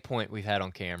was an 8-point we've had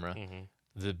on camera. Mm-hmm.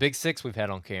 The Big 6 we've had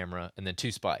on camera, and then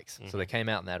 2 spikes. So they came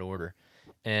out in that order,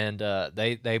 and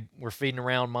they were feeding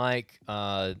around Mike.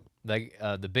 The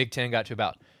Big Ten got to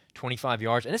about 25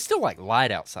 yards, and it's still like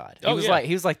light outside. He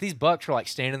was like these bucks were like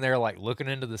standing there like looking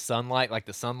into the sunlight, like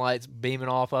the sunlight's beaming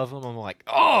off of them. I'm like,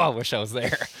 oh, I wish I was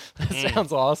there. That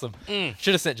sounds awesome.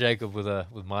 Should have sent Jacob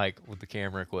with Mike with the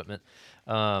camera equipment.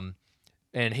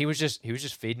 And he was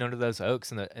just feeding under those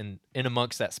oaks and in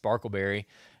amongst that sparkleberry.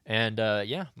 And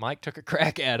Mike took a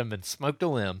crack at him and smoked a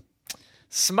limb.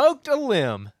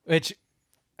 Which,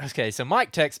 okay, so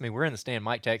Mike texts me. We're in the stand.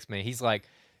 Mike texts me. He's like,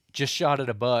 just shot at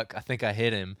a buck. I think I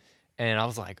hit him. And I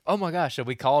was like, oh my gosh. So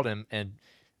we called him. And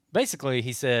basically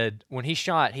he said when he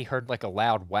shot, he heard like a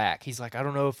loud whack. He's like, I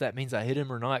don't know if that means I hit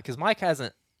him or not. Because Mike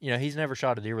hasn't, he's never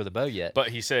shot a deer with a bow yet. But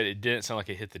he said it didn't sound like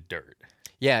it hit the dirt.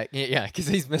 Yeah, because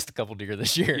he's missed a couple deer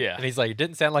this year. Yeah. And he's like, it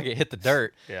didn't sound like it hit the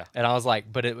dirt. Yeah. And I was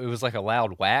like, but it was like a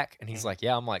loud whack. And he's like,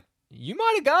 yeah. I'm like, you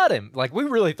might have got him. Like,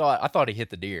 I thought he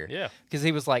hit the deer. Yeah. Because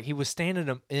he was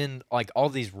standing in like all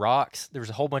these rocks. There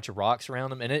was a whole bunch of rocks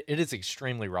around him, and it is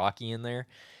extremely rocky in there.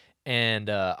 And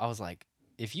I was like,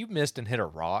 if you missed and hit a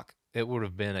rock, it would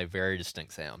have been a very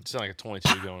distinct sound. It sounded like a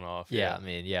 22 going off. Yeah, I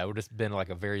mean, it would have been like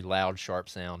a very loud, sharp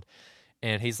sound.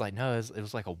 And he's like, no, it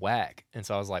was like a whack. And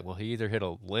so I was like, well, he either hit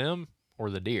a limb or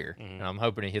the deer. And I'm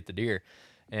hoping he hit the deer.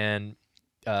 And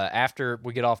after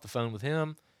we get off the phone with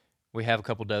him, we have a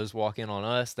couple does walk in on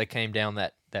us. They came down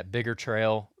that bigger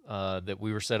trail that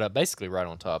we were set up basically right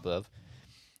on top of.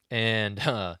 And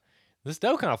this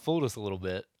doe kind of fooled us a little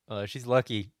bit. She's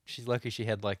lucky she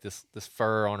had like this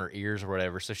fur on her ears or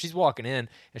whatever. So she's walking in,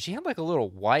 and she had like a little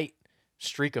white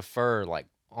streak of fur like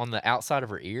on the outside of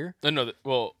her ear. No,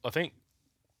 well, I think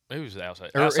maybe it was the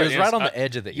outside. It was right on the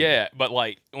edge of the ear. Yeah, but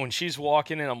like when she's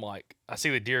walking in, I'm like, I see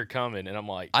the deer coming, and I'm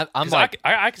like, I'm like,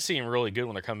 I can see them really good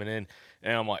when they're coming in,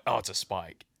 and I'm like, oh, it's a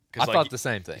spike. I thought the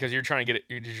same thing because you're trying to get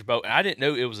your bow, and I didn't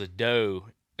know it was a doe.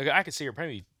 I could see her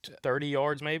probably 30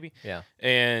 yards maybe. Yeah,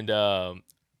 and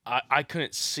I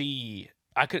couldn't see.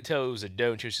 I couldn't tell it was a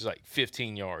doe until she's like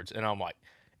 15 yards, and I'm like,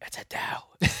 it's a doe.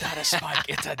 It's not a spike.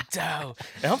 It's a doe.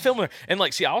 And I'm filming her. And,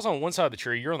 like, see, I was on one side of the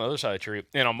tree. You're on the other side of the tree.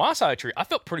 And on my side of the tree, I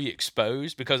felt pretty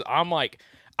exposed because I'm like,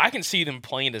 I can see them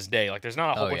plain as day. Like, there's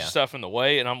not a whole bunch of stuff in the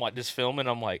way. And I'm, like, just filming.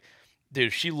 I'm like, dude,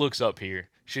 if she looks up here,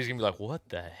 she's going to be like, what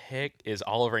the heck is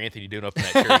Oliver Anthony doing up in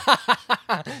that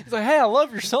tree? He's like, hey, I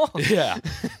love your song. Yeah.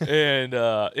 And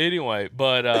anyway,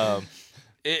 but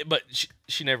But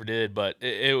she never did. But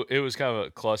it was kind of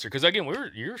a cluster because again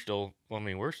we're still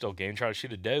game trying to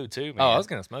shoot a doe too, man. Oh, I was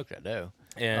gonna smoke that doe.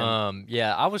 And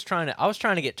yeah, I was trying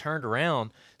to get turned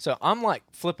around. So I'm like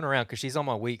flipping around because she's on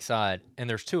my weak side, and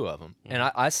there's two of them, and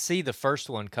I see the first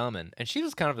one coming, and she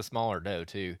was kind of a smaller doe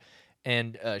too,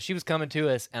 and she was coming to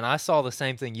us, and I saw the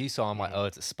same thing you saw. I'm like, oh,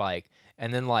 it's a spike.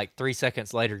 And then like 3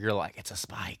 seconds later, you're like, it's a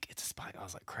spike. It's a spike. I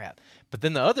was like, crap. But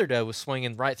then the other doe was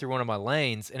swinging right through one of my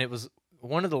lanes, and it was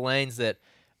one of the lanes that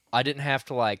I didn't have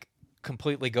to like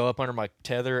completely go up under my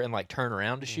tether and like turn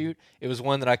around to shoot. It was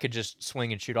one that I could just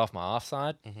swing and shoot off my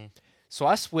offside. So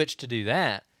I switched to do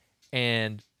that,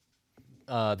 and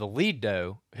the lead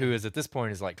doe, who is at this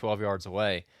point is like 12 yards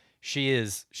away, she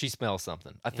smells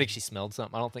something. I think she smelled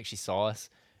something. I don't think she saw us,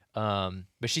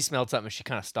 but she smelled something. And she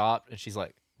kind of stopped, and she's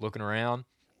like looking around,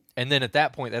 and then at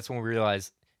that point, that's when we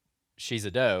realized she's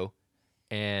a doe,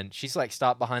 and she's like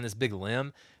stopped behind this big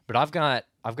limb. But I've got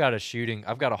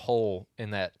a hole in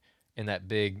that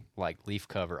big like leaf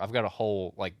cover. I've got a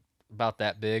hole like about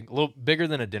that big, a little bigger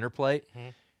than a dinner plate,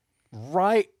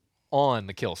 right on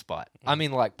the kill spot. I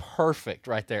mean, like perfect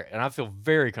right there, and I feel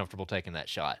very comfortable taking that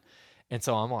shot. And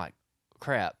so I'm like,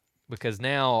 crap, because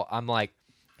now I'm like,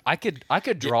 I could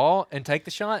draw and take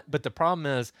the shot, but the problem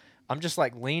is I'm just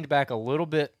like leaned back a little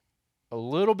bit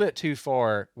too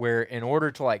far, where in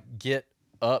order to like get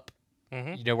up,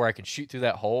 where I can shoot through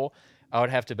that hole, I would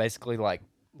have to basically like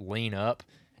lean up,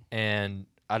 and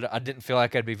I didn't feel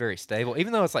like I'd be very stable,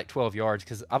 even though it's like 12 yards,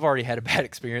 because I've already had a bad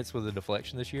experience with the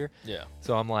deflection this year. Yeah.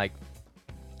 So I'm like,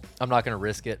 I'm not going to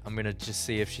risk it. I'm going to just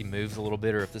see if she moves a little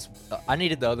bit, or if this. I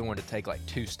needed the other one to take like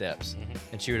 2 steps,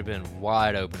 and she would have been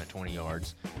wide open at 20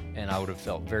 yards, and I would have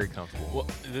felt very comfortable. Well,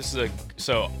 this is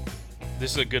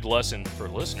a good lesson for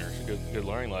listeners, a good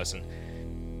learning lesson.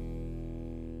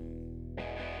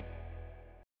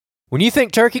 When you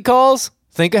think turkey calls,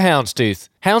 think of Houndstooth.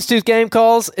 Houndstooth Game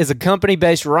Calls is a company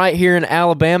based right here in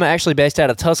Alabama, actually based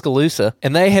out of Tuscaloosa,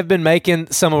 and they have been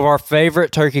making some of our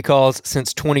favorite turkey calls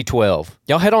since 2012.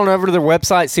 Y'all head on over to their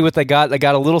website, see what they got. They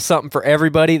got a little something for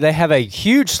everybody. They have a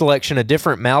huge selection of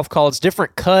different mouth calls,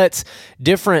 different cuts,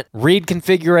 different reed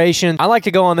configurations. I like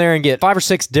to go on there and get 5 or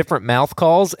 6 different mouth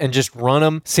calls and just run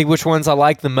them, see which ones I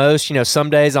like the most. You know, some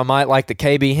days I might like the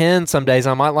KB hen, some days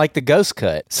I might like the ghost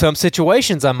cut. Some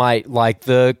situations I might like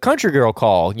the country girl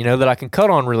call, that I can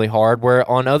cut on really hard, where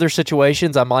on other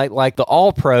situations I might like the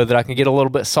all pro that I can get a little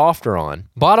bit softer on.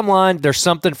 Bottom line, there's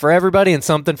something for everybody and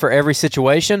something for every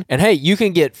situation. And hey, you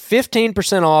can get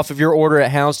 15% off of your order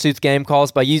at Houndstooth Game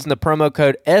Calls by using the promo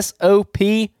code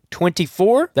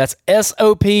SOP24. That's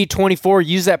SOP24.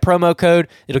 Use that promo code.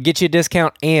 It'll get you a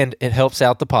discount, and it helps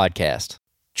out the podcast.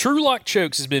 True Lock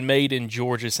Chokes has been made in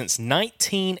Georgia since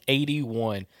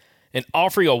 1981. And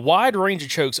offering a wide range of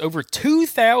chokes, over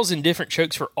 2,000 different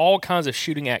chokes for all kinds of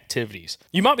shooting activities.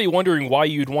 You might be wondering why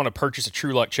you'd want to purchase a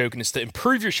True Lock choke, and it's to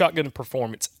improve your shotgun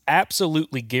performance,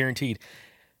 absolutely guaranteed.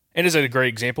 And as a great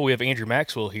example, we have Andrew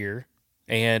Maxwell here.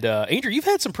 And Andrew, you've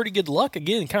had some pretty good luck,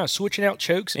 again, kind of switching out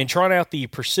chokes and trying out the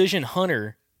Precision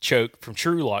Hunter choke from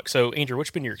True Lock. So, Andrew,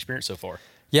 what's been your experience so far?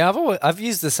 Yeah, I've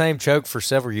used the same choke for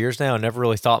several years now. I never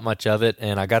really thought much of it,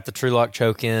 and I got the True Lock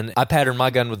choke in. I patterned my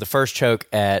gun with the first choke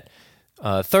at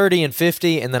 30 and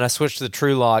 50, and then I switched to the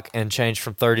True Lock and changed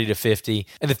from 30 to 50.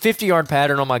 And the 50-yard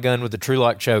pattern on my gun with the True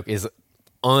Lock choke is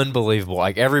unbelievable.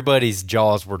 Like, everybody's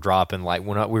jaws were dropping. Like,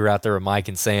 when we were out there with Mike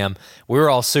and Sam, we were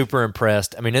all super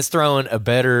impressed. I mean, it's throwing a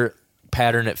better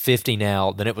pattern at 50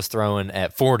 now than it was throwing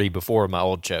at 40 before my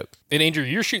old choke. And Andrew,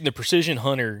 you're shooting the Precision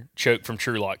Hunter choke from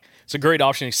True Lock. It's a great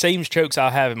option. Same chokes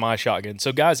I have in my shotgun.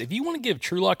 So guys, if you want to give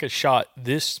True Lock a shot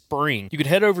this spring, you can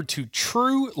head over to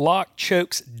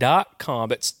TrueLockChokes.com.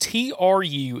 That's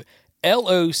TruLock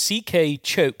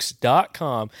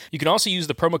chokes.com. You can also use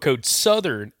the promo code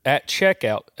SOUTHERN at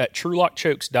checkout at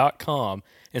TrueLockChokes.com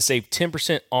and save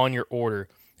 10% on your order.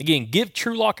 Again, give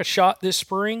True Lock a shot this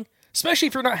spring, especially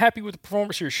if you're not happy with the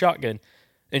performance of your shotgun,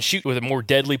 and shoot with a more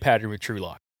deadly pattern with True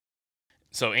Lock.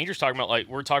 So Andrew's talking about,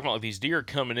 we're talking about these deer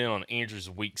coming in on Andrew's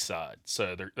weak side.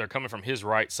 So they're coming from his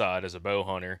right side as a bow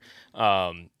hunter.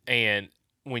 And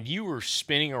when you were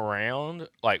spinning around,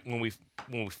 like when we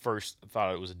first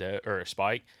thought it was a doe or a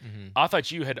spike, I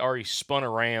thought you had already spun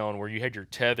around where you had your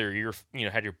tether,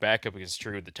 had your back up against the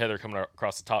tree with the tether coming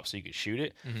across the top so you could shoot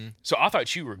it. So I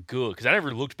thought you were good because I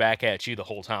never looked back at you the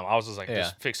whole time. I was just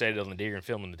just fixated on the deer and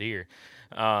filming the deer.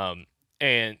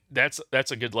 And that's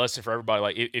a good lesson for everybody.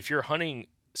 Like, if you're hunting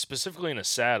specifically in a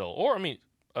saddle, or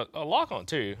a lock on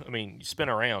too. You spin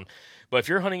around, but if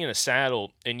you're hunting in a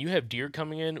saddle and you have deer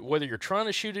coming in, whether you're trying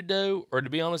to shoot a doe or, to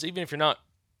be honest, even if you're not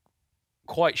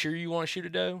quite sure you want to shoot a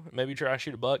doe, maybe try to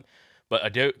shoot a buck, But a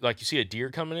doe, like you see a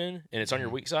deer coming in and it's on your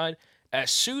weak side,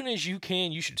 as soon as you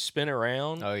can, you should spin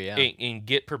around Oh, yeah. and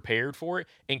get prepared for it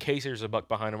in case there's a buck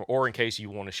behind them or in case you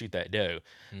want to shoot that doe.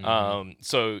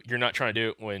 So you're not trying to do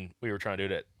it when we were trying to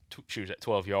do it she was at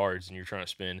 12 yards and you're trying to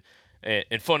spin.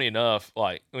 And funny enough,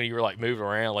 like when you were like moving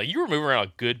around, like you were moving around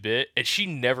a good bit, and she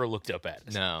never looked up at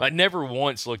us. No. Like never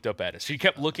once looked up at us. She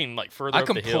kept looking like further I up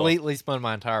the hill. completely spun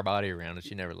my entire body around, and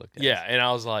she never looked at Yeah, us. and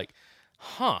I was like,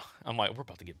 huh. I'm like, we're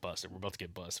about to get busted. We're about to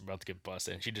get busted. We're about to get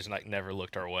busted. And she just like never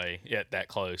looked our way yet that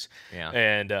close. Yeah.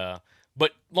 And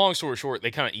but long story short,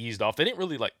 they kind of eased off. They didn't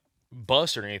really like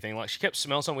bust or anything. Like she kept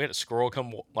smelling something. We had a squirrel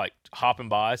come like hopping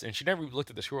by us, and she never even looked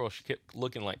at the squirrel. She kept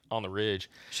looking like on the ridge.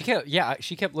 She kept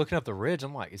looking up the ridge.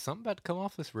 I'm like, is something about to come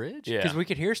off this ridge? Yeah. Because we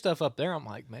could hear stuff up there. I'm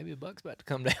like, maybe a buck's about to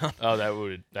come down. Oh, that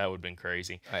would have been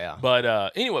crazy. Oh, yeah.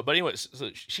 But anyway, so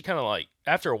she kind of like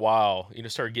after a while,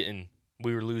 started getting.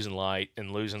 We were losing light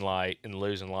and losing light and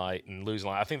losing light and losing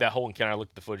light. I think that whole encounter, I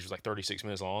looked at the footage, was like 36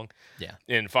 minutes long. Yeah.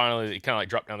 And finally, it kind of like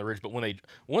dropped down the ridge. But one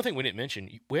thing we didn't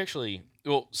mention,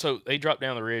 so they dropped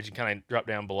down the ridge and kind of dropped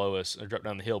down below us, or dropped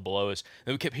down the hill below us.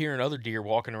 And we kept hearing other deer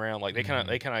walking around. Like they kind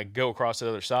of go across the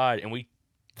other side. And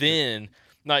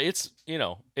it's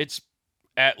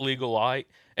at legal light.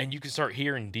 And you can start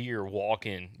hearing deer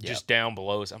walking just down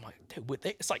below us. I'm like, dude,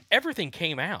 it's like everything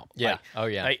came out. Yeah. Like, Oh,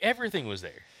 yeah. Like everything was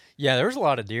there. Yeah, there was a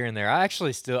lot of deer in there. I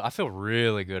feel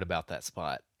really good about that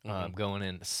spot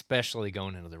especially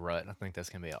going into the rut. I think that's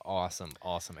going to be an awesome,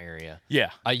 awesome area. Yeah.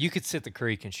 You could sit the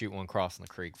creek and shoot one crossing the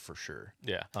creek for sure.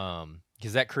 Yeah.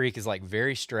 Because that creek is like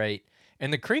very straight,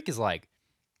 and the creek is like,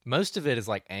 most of it is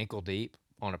like ankle deep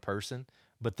on a person,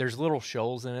 but there's little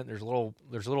shoals in it. There's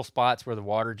little spots where the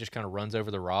water just kind of runs over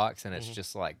the rocks, and it's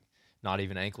just like not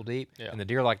even ankle deep. Yeah. And the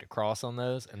deer like to cross on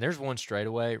those. And there's one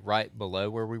straightaway right below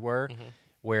where we were.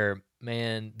 Where,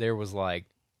 man, there's like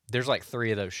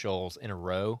 3 of those shoals in a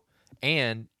row,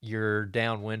 and you're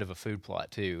downwind of a food plot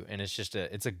too, and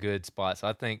it's a good spot. So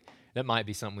I think that might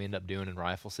be something we end up doing in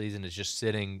rifle season, is just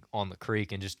sitting on the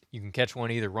creek and you can catch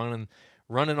one either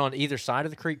running on either side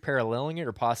of the creek, paralleling it,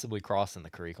 or possibly crossing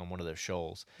the creek on one of those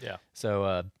shoals. Yeah.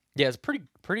 So yeah, it's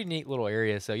pretty neat little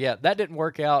area. So yeah, that didn't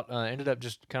work out. Ended up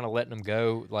just kind of letting them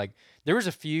go. Like there was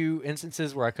a few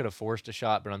instances where I could have forced a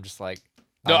shot, but I'm just like.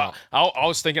 No, I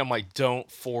was thinking, I'm like, don't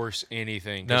force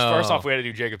anything. Because first off, we had to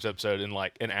do Jacob's episode in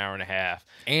like an hour and a half.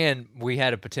 And we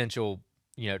had a potential,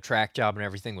 track job and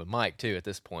everything with Mike too at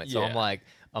this point. So I'm like,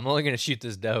 I'm only going to shoot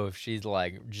this doe if she's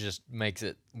like, just makes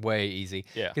it way easy.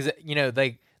 Yeah. Because,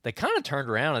 they kind of turned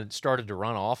around and started to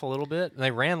run off a little bit. And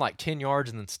they ran like 10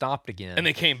 yards and then stopped again. And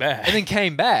they came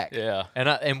back. Yeah.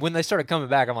 And when they started coming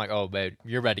back, I'm like, oh, babe,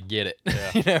 you're about to get it.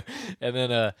 Yeah.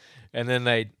 And then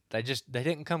they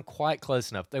didn't come quite close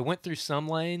enough. They went through some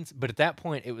lanes, but at that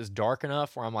point it was dark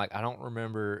enough where I'm like, I don't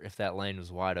remember if that lane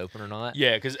was wide open or not.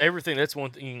 Yeah, because that's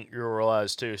one thing you'll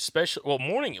realize too, especially,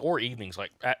 morning or evenings, like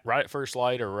right at first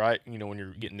light or right, when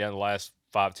you're getting down the last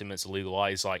 5-10 minutes of legal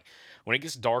light, it's like when it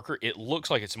gets darker, it looks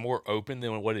like it's more open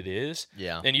than what it is.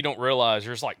 Yeah. And you don't realize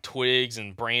there's like twigs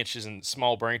and branches and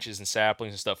small branches and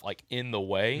saplings and stuff like in the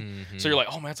way. So you're like,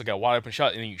 oh man, it's like a wide open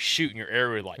shot. And then you shoot and your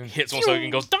arrow like hits one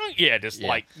and goes, dunk! Yeah,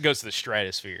 like goes to the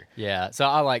stratosphere. Yeah.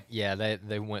 So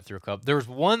they went through a couple. There was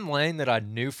one lane that I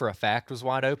knew for a fact was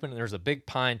wide open, and there was a big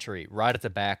pine tree right at the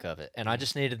back of it. And I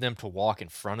just needed them to walk in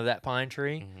front of that pine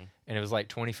tree. And it was like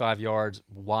 25 yards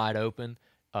wide open.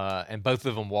 And both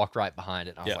of them walked right behind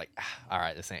it. And I was like, all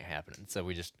right, this ain't happening. So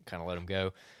we just kind of let them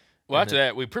go. Well, after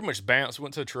that, we pretty much bounced,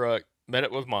 went to the truck, met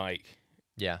up with Mike.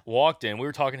 Yeah. Walked in. We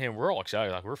were talking to him. We're all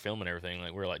excited. Like, we're filming everything.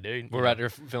 Like, we're like, dude. We're out there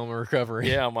filming recovery.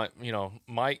 Yeah. I'm like,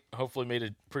 Mike hopefully made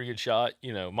a pretty good shot.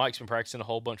 Mike's been practicing a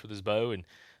whole bunch with his bow.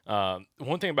 And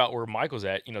one thing about where Michael's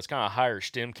at, it's kind of a higher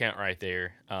stem count right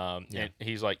there. And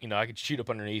he's like, I could shoot up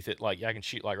underneath it. Like, I can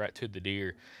shoot like right to the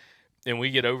deer. And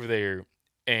we get over there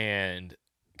and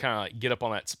kind of like get up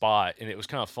on that spot, and it was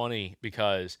kind of funny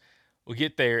because we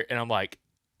get there and I'm like,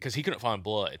 because he couldn't find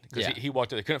blood, because he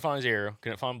walked up there, couldn't find his arrow,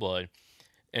 couldn't find blood.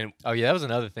 And oh yeah, that was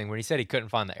another thing when he said he couldn't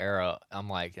find the arrow. I'm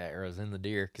like, that arrow's in the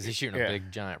deer, because he's shooting a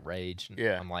big giant rage. And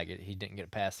I'm like, he didn't get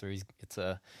it passed through.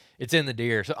 It's in the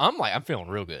deer. So I'm like, I'm feeling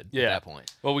real good at that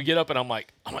point. Well, we get up and I'm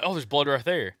like, oh, there's blood right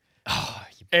there. Oh,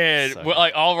 and we're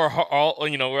like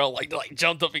we're all like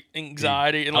jumped up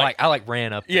anxiety, and I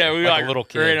ran up there. Yeah, we like a little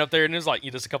kid ran up there, and it was like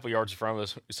just a couple yards in front of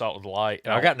us. We saw it with the light.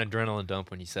 And I got an adrenaline dump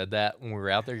when you said that when we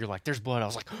were out there. You're like, "There's blood." I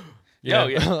was like, Yeah,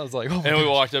 yeah. I was like, oh, And we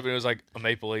walked up and it was like a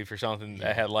maple leaf or something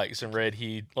that had like some red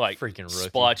heat, like Freaking rookie.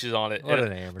 splotches on it. What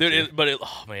And an amateur. Dude,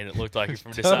 oh man, it looked like it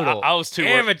from distance. Total I was too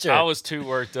amateur. I was too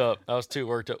worked up.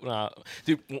 Nah,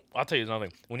 dude, I'll tell you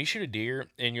something. When you shoot a deer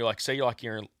and you're like, say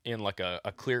you're in like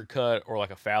a clear cut or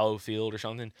like a fallow field or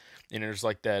something, and there's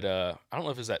like that I don't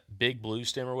know if it's that big blue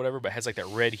stem or whatever, but it has like that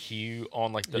red hue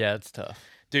on like the yeah, it's tough.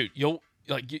 Dude,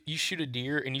 you shoot a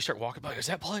deer and you start walking by. Is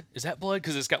that blood? Is that blood?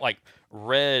 Because it's got like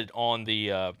red on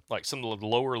the like some of the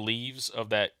lower leaves of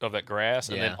that grass,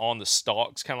 and then on the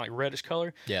stalks, kind of like reddish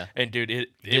color. Yeah. And dude, it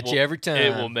Gets will, you every time.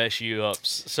 It will mess you up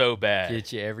so bad.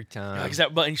 Get you every time. Like, is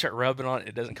that button? You start rubbing on it,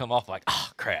 it doesn't come off. Like, oh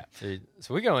crap. Dude,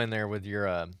 so we go in there with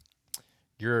your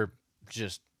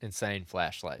just insane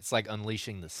flashlight. It's like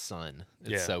unleashing the sun.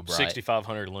 It's so bright.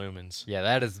 6,500 lumens. Yeah,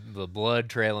 that is the blood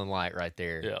trailing light right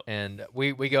there. Yeah. And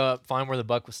we go up, find where the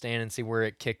buck was standing, see where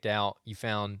it kicked out. You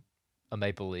found a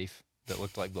maple leaf that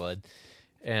looked like blood.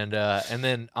 And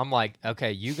then I'm like,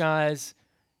 okay, you guys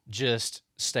just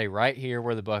stay right here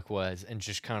where the buck was and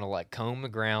just kind of like comb the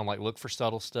ground, like look for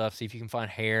subtle stuff, see if you can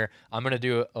find hair. I'm going to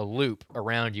do a loop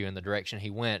around you in the direction he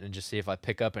went and just see if I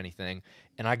pick up anything.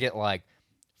 And I get like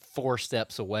 4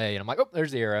 steps away, and I'm like, oh,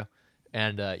 there's the arrow.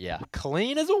 And yeah,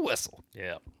 clean as a whistle.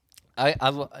 Yeah.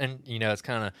 And you know, it's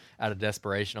kind of out of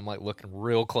desperation. I'm like looking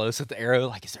real close at the arrow,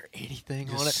 like, is there anything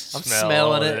on it? I'm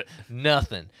smelling it.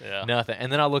 Nothing. Yeah. Nothing.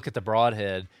 And then I look at the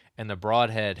broadhead, and the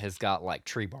broadhead has got like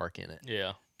tree bark in it.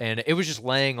 Yeah. And it was just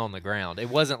laying on the ground. It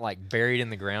wasn't like buried in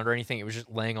the ground or anything. It was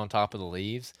just laying on top of the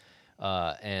leaves.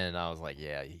 And I was like,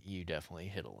 yeah, you definitely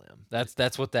hit a limb.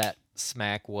 That's what that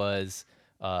smack was.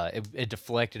 It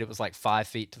deflected. It was like 5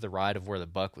 feet to the right of where the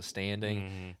buck was standing.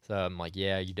 Mm-hmm. So I'm like,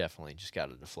 yeah, you definitely just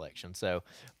got a deflection. So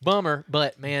bummer.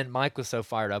 But man, Mike was so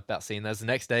fired up about seeing those. The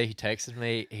next day he texted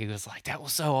me. He was like, that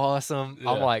was so awesome. Yeah.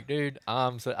 I'm like, dude,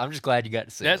 I'm just glad you got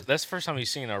to see it. That's the first time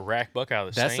he's seen a rack buck out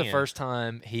of the stand. That's the first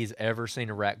time he's ever seen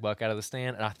a rack buck out of the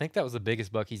stand. And I think that was the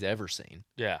biggest buck he's ever seen.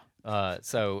 Yeah.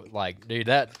 So like, dude,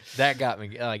 that got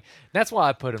me like. That's why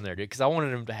I put him there, dude, because I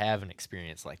wanted him to have an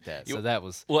experience like that. So that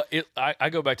was well.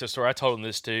 I go back to a story. I told him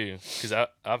this too because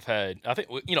I think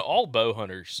all bow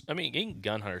hunters. I mean, even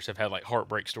gun hunters have had like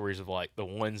heartbreak stories of like the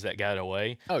ones that got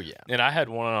away. Oh yeah. And I had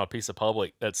one on a piece of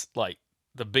public that's like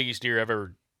the biggest deer I've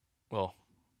ever. Well,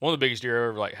 one of the biggest deer I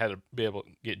ever like had to be able to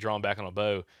get drawn back on a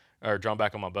bow or drawn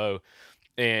back on my bow.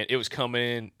 And it was coming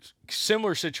in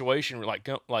similar situation, like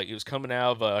it was coming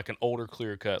out of like an older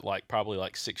clear cut, like probably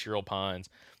like 6-year-old pines,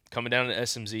 coming down to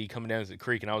SMZ, coming down to the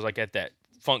creek, and I was like at that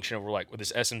function where like where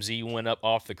this SMZ went up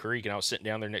off the creek, and I was sitting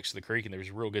down there next to the creek, and there was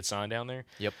a real good sign down there.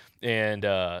 Yep. And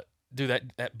dude,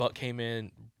 that buck came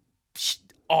in,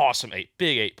 awesome,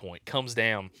 big 8-point, comes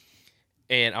down,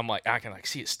 and I'm like I can like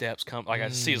see his steps come, like I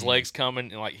see his legs coming,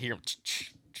 and like hear him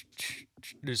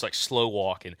just like slow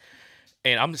walking.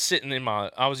 And I'm sitting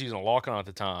I was using a lock-on at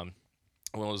the time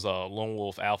when it was a Lone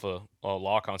Wolf Alpha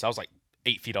lock-on. So I was like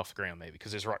 8 feet off the ground maybe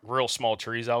because there's like real small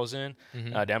trees I was in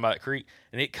down by that creek.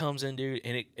 And it comes in, dude,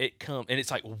 and it's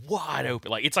like wide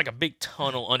open. Like it's like a big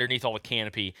tunnel underneath all the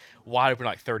canopy, wide open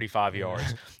like 35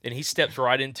 yards. And he steps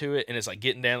right into it, and it's like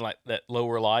getting down like that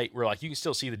lower light where like you can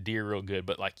still see the deer real good,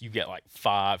 but like you get like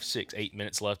 5, 6, 8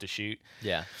 minutes left to shoot.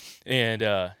 Yeah. And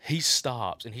he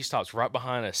stops right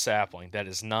behind a sapling that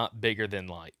is not bigger than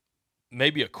like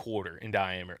maybe a quarter in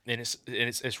diameter, and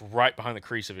it's right behind the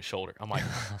crease of his shoulder. I'm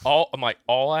like,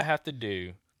 all I have to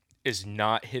do is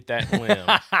not hit that limb,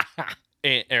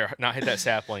 or not hit that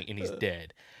sapling, and he's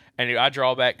dead. And I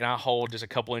draw back and I hold just a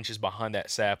couple inches behind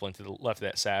that sapling to the left of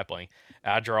that sapling.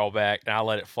 I draw back and I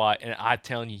let it fly, and I'm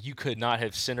telling you, you could not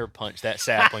have center punched that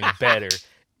sapling better.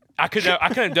 I couldn't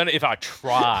have done it if I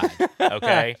tried,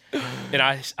 okay? And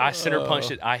I center punched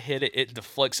it. I hit it. It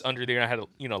deflects under there, and I had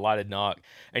a lighted knock.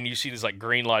 And you see this like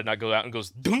green light knock go out and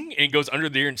goes ding, and it goes under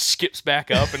there and skips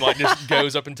back up and like just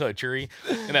goes up into a tree.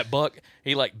 And that buck,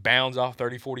 he like bounds off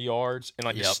 30, 40 yards and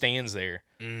like just stands there.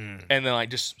 And then like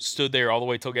just stood there all the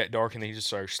way till it got dark, and then he just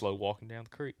started slow walking down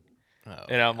the creek. Oh,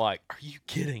 and I'm like, are you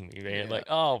kidding me, man? Yeah. Like,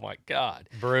 oh my God.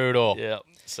 Brutal. Yeah.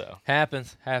 So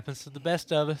happens to the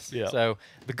best of us. Yeah. So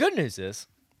the good news is,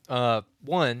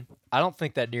 one, I don't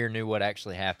think that deer knew what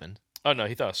actually happened. Oh no,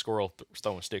 he thought a squirrel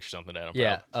throwing sticks or something at him.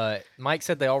 Yeah. Mike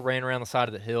said they all ran around the side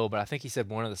of the hill, but I think he said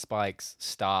one of the spikes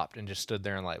stopped and just stood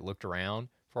there and like looked around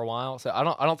for a while. So I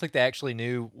don't think they actually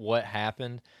knew what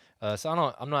happened.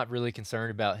 So I'm not really concerned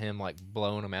about him like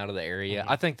blowing them out of the area.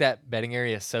 I think that bedding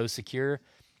area is so secure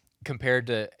compared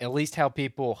to at least how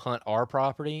people hunt our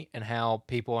property and how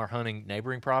people are hunting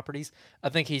neighboring properties. I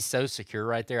think he's so secure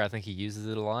right there. I think he uses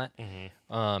it a lot.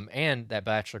 And that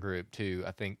bachelor group too.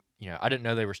 I think, I didn't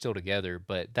know they were still together,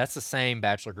 but that's the same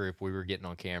bachelor group we were getting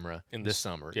on camera this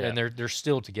summer. Yeah. And they're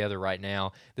still together right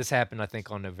now. This happened, I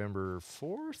think, on November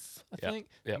 4th, I think.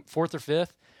 Yeah. 4th or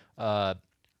 5th.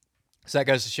 So that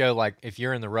goes to show, like, if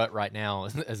you're in the rut right now,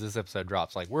 as this episode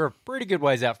drops, like, we're a pretty good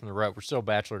ways out from the rut. We're still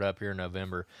bachelored up here in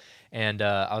November. And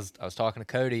I was talking to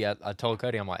Cody. I told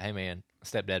Cody, I'm like, hey, man,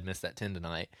 stepdad missed that 10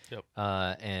 tonight. Yep.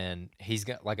 And he's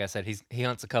got, like I said, he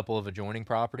hunts a couple of adjoining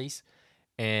properties.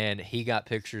 And he got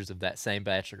pictures of that same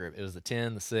bachelor group. It was the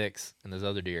 10, the 6, and those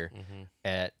other deer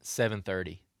at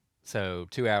 7:30. So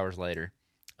 2 hours later.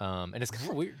 And it's kind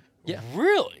of weird. Yeah.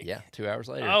 Really? Yeah, 2 hours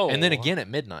later. Oh. And then again at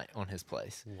midnight on his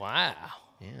place. Wow.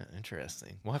 Yeah,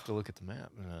 interesting. We'll have to look at the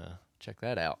map and check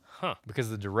that out. Huh. Because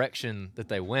the direction that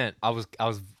they went, I was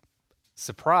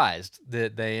surprised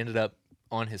that they ended up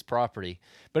on his property.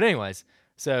 But anyways,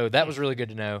 so that was really good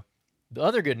to know. The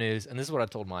other good news, and this is what I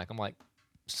told Mike, I'm like,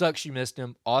 sucks you missed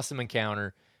him. Awesome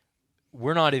encounter.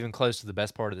 We're not even close to the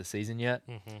best part of the season yet.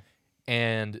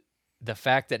 And the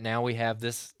fact that now we have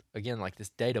this, again, like this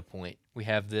data point, we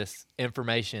have this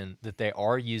information that they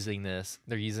are using this.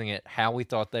 They're using it how we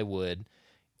thought they would.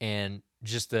 And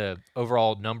just the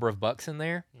overall number of bucks in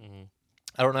there.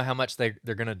 I don't know how much they're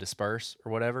going to disperse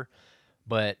or whatever.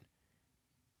 But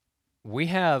we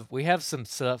have some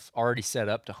stuff already set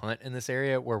up to hunt in this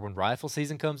area where when rifle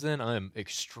season comes in, I am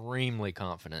extremely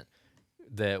confident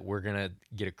that we're going to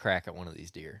get a crack at one of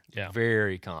these deer. Yeah.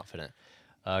 Very confident.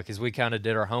 Because we kind of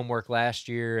did our homework last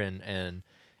year and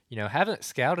haven't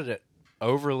scouted it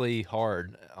overly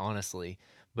hard, honestly.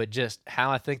 But just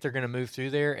how I think they're going to move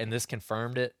through there, and this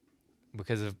confirmed it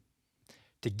because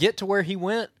to get to where he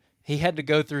went, he had to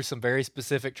go through some very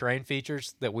specific terrain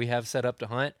features that we have set up to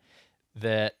hunt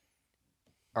that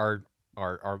our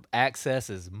access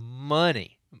is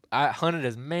money. I hunted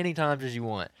as many times as you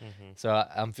want. So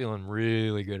I'm feeling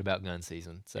really good about gun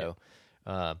season. So,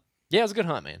 yeah, it was a good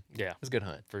hunt, man. Yeah. It was a good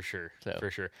hunt. For sure. So.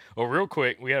 For sure. Well, real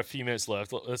quick, we got a few minutes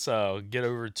left. Let's get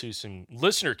over to some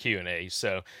listener Q&A.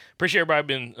 So appreciate everybody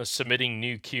been submitting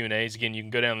new Q&As. Again, you can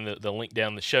go down the link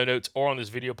down in the show notes or on this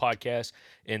video podcast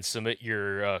and submit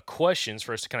your questions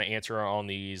for us to kind of answer on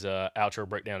these outro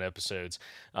breakdown episodes.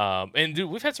 And dude,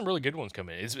 we've had some really good ones come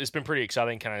in. It's been pretty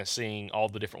exciting kind of seeing all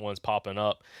the different ones popping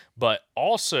up. But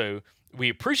also, we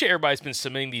appreciate everybody's been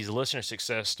submitting these listener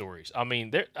success stories. I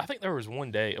mean, I think there was one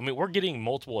day. I mean, we're getting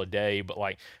multiple a day, but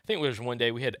like I think there was one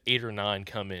day we had 8 or 9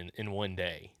 come in one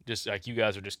day. Just like you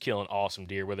guys are just killing awesome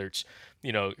deer. Whether it's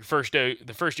the first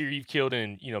year you've killed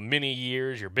in many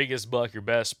years, your biggest buck, your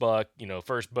best buck,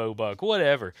 first bow buck,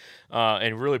 whatever.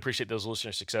 And really appreciate those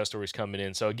listener success stories coming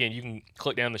in. So again, you can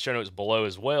click down the show notes below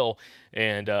as well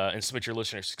and submit your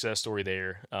listener success story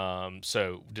there.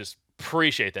 So just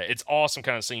appreciate that. It's awesome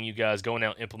kind of seeing you guys going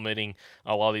out implementing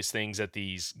a lot of these things that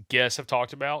these guests have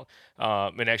talked about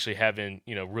and actually having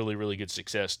really, really good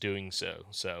success doing so.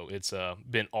 So it's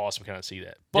been awesome kind of see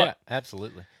that. But yeah,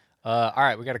 absolutely. All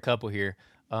right, we got a couple here.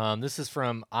 This is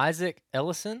from Isaac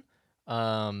Ellison.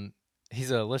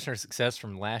 He's a listener success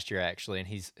from last year actually, and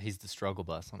he's the struggle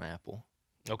bus on Apple.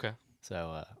 Okay.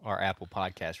 So our Apple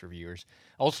podcast reviewers.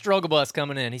 Old Struggle Bus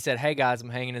coming in. He said, hey, guys,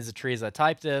 I'm hanging as a tree as I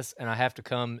type this, and I have to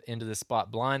come into this spot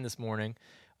blind this morning.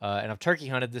 And I've turkey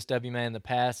hunted this WMA in the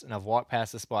past, and I've walked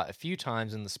past the spot a few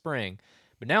times in the spring.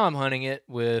 But now I'm hunting it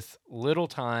with little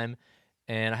time,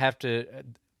 and I have to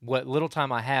what little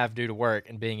time I have due to work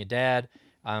and being a dad.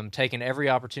 I'm taking every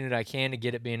opportunity I can to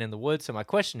get it being in the woods. So my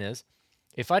question is,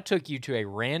 if I took you to a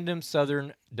random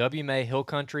southern WMA hill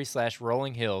country /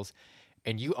 rolling hills,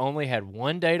 and you only had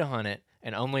one day to hunt it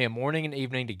and only a morning and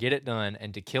evening to get it done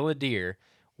and to kill a deer,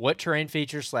 what terrain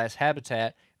features /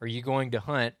 habitat are you going to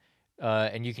hunt?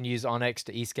 And you can use Onyx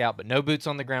to e-scout, but no boots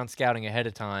on the ground scouting ahead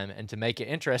of time. And to make it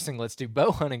interesting, let's do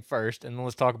bow hunting first, and then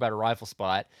let's talk about a rifle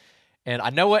spot. And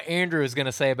I know what Andrew is going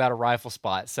to say about a rifle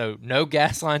spot, so no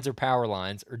gas lines or power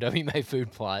lines or WMA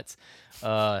food plots.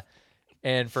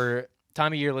 And for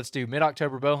time of year, let's do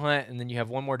mid-October bow hunt, and then you have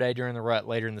one more day during the rut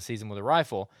later in the season with a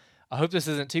rifle. I hope this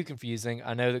isn't too confusing.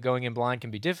 I know that going in blind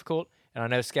can be difficult, and I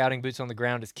know scouting boots on the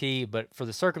ground is key, but for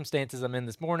the circumstances I'm in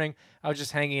this morning, I was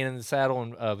just hanging in the saddle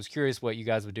and was curious what you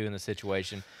guys would do in this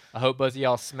situation. I hope both of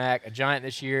y'all smack a giant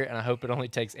this year, and I hope it only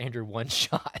takes Andrew one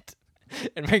shot.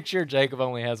 And make sure Jacob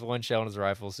only has one shell in his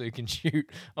rifle so he can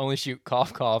only shoot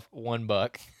cough, cough, 1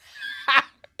 buck.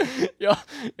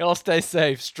 Y'all stay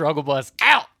safe. Struggle bus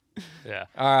out. Yeah.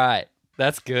 All right.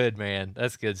 That's good, man.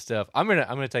 That's good stuff. I'm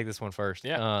gonna take this one first.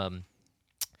 Yeah.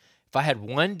 If I had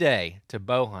one day to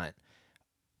bow hunt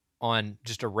on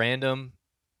just a random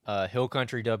hill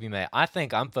country WMA, I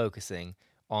think I'm focusing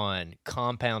on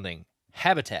compounding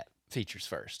habitat features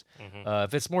first.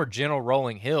 If it's more gentle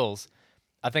rolling hills,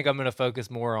 I think I'm going to focus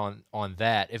more on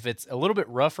that. If it's a little bit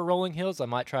rougher rolling hills, I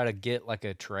might try to get like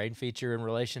a terrain feature in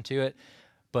relation to it.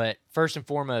 But first and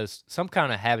foremost, some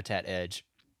kind of habitat edge,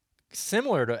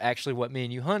 similar to actually what me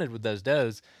and you hunted with those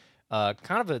does. Kind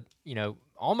of a,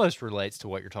 almost relates to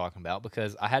what you're talking about,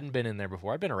 because I hadn't been in there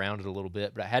before. I've been around it a little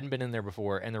bit, but I hadn't been in there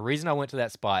before. And the reason I went to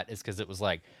that spot is because it was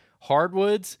like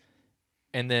hardwoods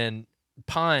and then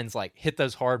pines like hit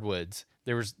those hardwoods.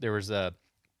 There was a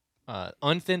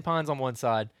unthin pines on one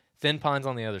side, thin pines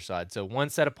on the other side. So one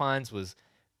set of pines was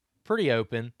pretty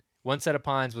open. One set of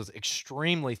pines was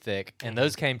extremely thick, and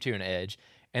those came to an edge.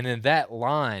 And then that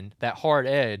line, that hard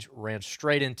edge, ran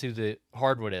straight into the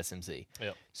hardwood SMC.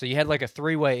 Yep. So you had like a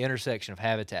three-way intersection of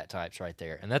habitat types right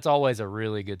there. And that's always a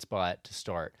really good spot to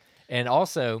start. And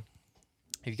also,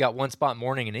 if you got one spot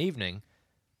morning and evening,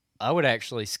 I would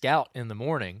actually scout in the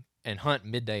morning and hunt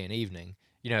midday and evening.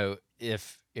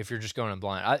 If you're just going in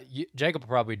blind. Jacob will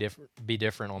probably be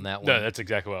different on that one. No, that's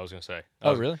exactly what I was going to say.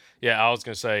 Really? Yeah, I was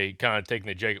going to say kind of taking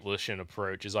the Jacob Lishan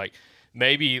approach is like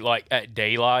maybe like at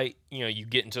daylight, you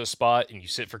get into a spot and you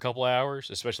sit for a couple hours,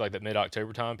 especially like that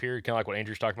mid-October time period, kind of like what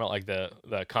Andrew's talking about, like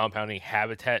the compounding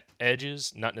habitat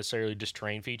edges, not necessarily just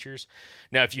terrain features.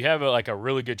 Now, if you have a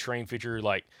really good terrain feature,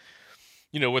 like,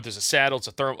 whether it's a saddle, it's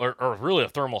a thermal, or really a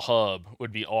thermal hub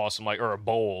would be awesome, like, or a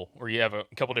bowl, where you have a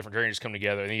couple different drainages come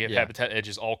together, and then you have habitat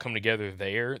edges all come together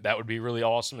there. That would be really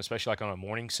awesome, especially like on a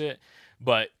morning sit.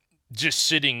 But just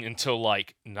sitting until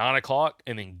like 9 o'clock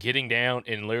and then getting down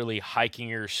and literally hiking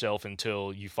yourself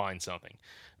until you find something.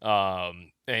 But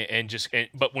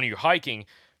when you're hiking,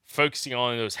 focusing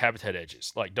on those habitat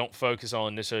edges, like don't focus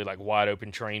on necessarily like wide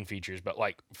open terrain features, but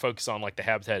like focus on like the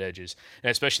habitat edges. And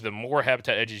especially the more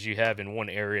habitat edges you have in one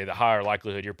area, the higher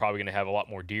likelihood you're probably going to have a lot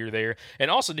more deer there.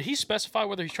 And also, did he specify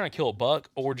whether he's trying to kill a buck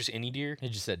or just any deer? He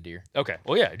just said deer. Okay.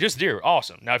 Well, yeah, just deer.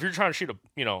 Awesome. Now, if you're trying to shoot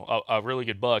a really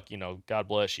good buck, God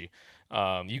bless you.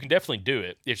 You can definitely do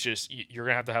it. It's just you're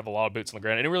gonna have to have a lot of boots on the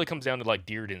ground, and it really comes down to like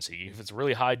deer density. If it's a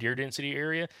really high deer density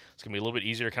area, it's gonna be a little bit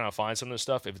easier to kind of find some of this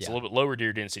stuff. If it's a little bit lower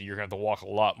deer density, you're gonna have to walk a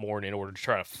lot more in order to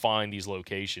try to find these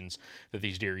locations that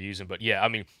these deer are using. But yeah, I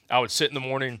mean, I would sit in the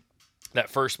morning, that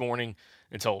first morning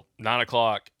until 9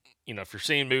 o'clock. If you're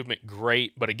seeing movement,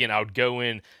 great. But again, I'd go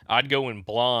in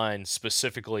blind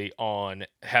specifically on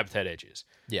habitat edges.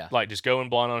 Yeah, like just go in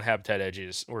blind on habitat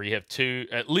edges where you have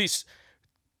at least.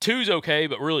 Two's okay,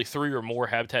 but really 3 or more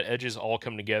habitat edges all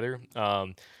come together.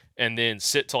 And then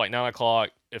sit till like 9 o'clock.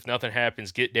 If nothing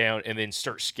happens, get down and then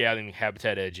start scouting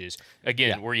habitat edges.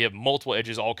 Again, where you have multiple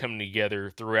edges all coming together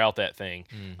throughout that thing.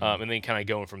 And then kind of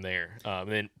going from there.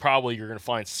 And then probably you're going to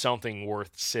find something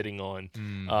worth sitting on,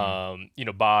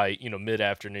 by,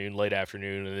 mid-afternoon, late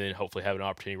afternoon, and then hopefully have an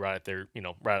opportunity right at there,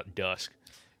 right at dusk.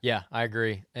 Yeah, I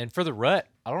agree. And for the rut,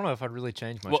 I don't know if I'd really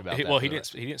change much about that. Well, he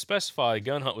didn't specify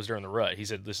gun hunt was during the rut. He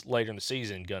said this later in the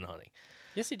season gun hunting.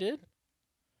 Yes, he did.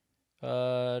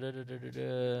 And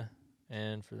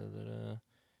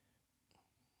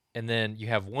then you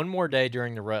have one more day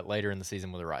during the rut later in the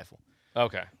season with a rifle.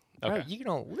 Okay. Right, you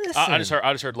don't listen. I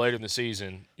just heard later in the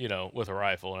season, with a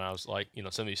rifle, and I was like,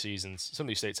 some of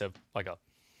these states have like a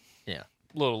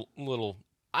little.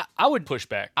 I would push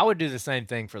back. I would do the same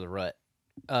thing for the rut.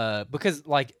 Because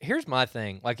like here's my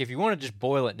thing, like if you want to just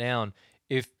boil it down,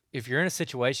 if you're in a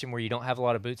situation where you don't have a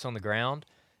lot of boots on the ground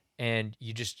and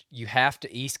you have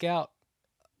to e-scout,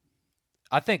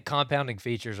 I think compounding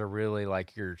features are really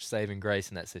like your saving grace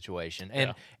in that situation.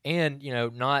 And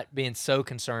not being so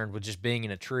concerned with just being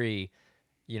in a tree,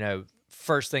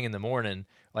 first thing in the morning.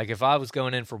 Like if I was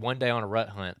going in for one day on a rut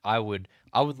hunt, I would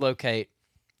locate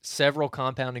several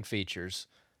compounding features,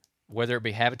 whether it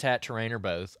be habitat, terrain, or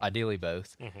both, ideally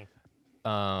both,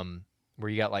 where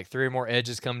you got like 3 or more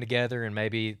edges coming together, and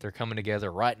maybe they're coming together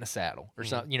right in a saddle or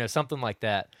something like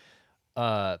that.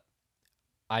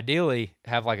 Ideally,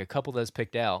 have like a couple of those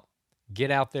picked out,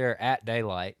 get out there at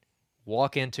daylight,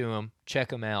 walk into them, check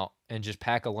them out, and just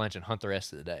pack a lunch and hunt the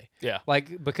rest of the day. Yeah.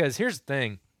 Like, because here's the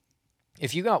thing.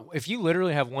 If you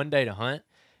literally have one day to hunt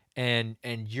and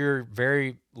you're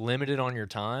very limited on your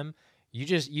time,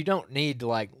 you don't need to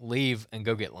like leave and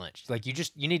go get lunch. Like you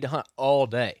need to hunt all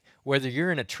day, whether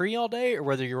you're in a tree all day or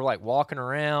whether you're like walking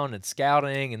around and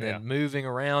scouting and then moving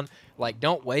around. Like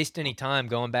don't waste any time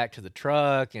going back to the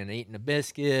truck and eating a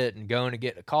biscuit and going to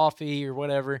get a coffee or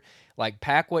whatever. Like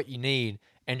pack what you need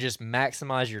and just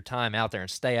maximize your time out there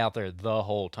and stay out there the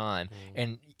whole time.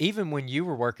 And even when you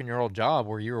were working your old job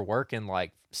where you were working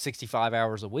like 65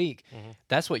 hours a week,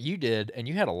 that's what you did, and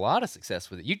you had a lot of success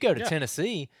with it. You'd go to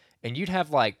Tennessee and you'd have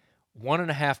like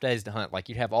 1.5 days to hunt. Like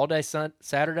you'd have all day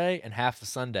Saturday and half of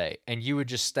Sunday, and you would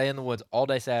just stay in the woods all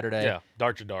day Saturday. Yeah,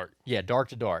 dark to dark. Yeah, dark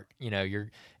to dark. You know,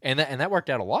 and that worked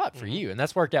out a lot for you, and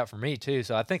that's worked out for me too.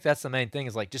 So I think that's the main thing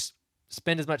is like just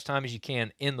spend as much time as you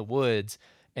can in the woods,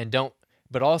 and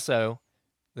but also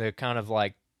the kind of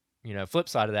like, you know, flip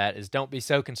side of that is don't be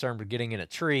so concerned with getting in a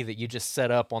tree that you just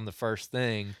set up on the first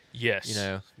thing. Yes. You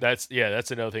know, that's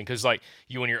another thing. Cause like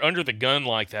when you're under the gun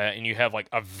like that and you have like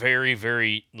a very,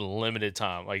 very limited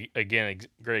time, like again,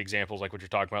 great examples, like what you're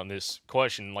talking about in this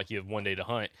question, like you have 1 day to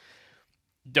hunt.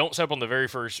 Don't set up on the very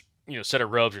first, you know, set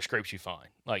of rubs or scrapes you find.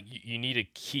 Like you need to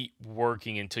keep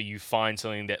working until you find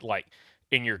something that like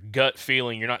in your gut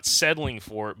feeling, you're not settling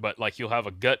for it, but like you'll have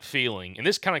a gut feeling. And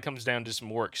this kind of comes down to some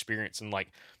more experience and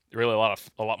like really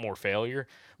a lot more failure,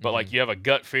 but like you have a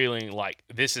gut feeling like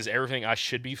this is everything I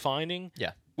should be finding.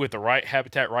 Yeah. With the right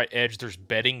habitat, right edge, there's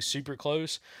bedding super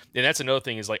close. And that's another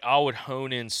thing is like I would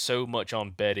hone in so much on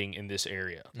bedding in this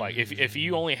area. Like if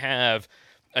you only have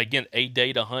again a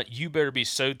day to hunt, you better be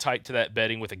so tight to that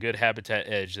bedding with a good habitat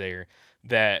edge there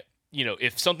that, you know,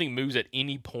 if something moves at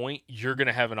any point, you're going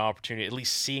to have an opportunity at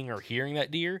least seeing or hearing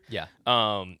that deer. Yeah.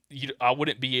 I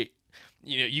wouldn't be,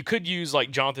 you know, you could use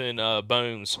like Jonathan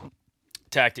Bones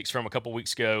tactics from a couple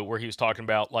weeks ago where he was talking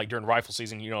about like during rifle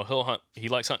season, you know, he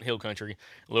likes hunting hill country,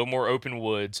 a little more open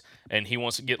woods, and he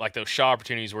wants to get like those shot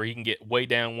opportunities where he can get way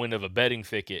downwind of a bedding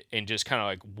thicket and just kind of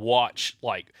like watch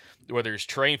like whether it's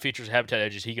terrain features, habitat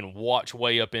edges, he can watch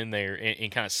way up in there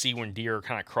and kind of see when deer are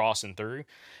kind of crossing through.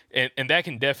 And that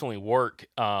can definitely work.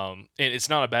 And it's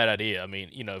not a bad idea. I mean,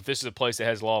 you know, if this is a place that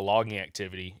has a lot of logging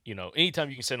activity, you know, anytime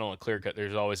you can sit on a clear cut,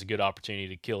 there's always a good opportunity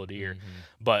to kill a deer.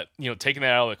 But, you know, taking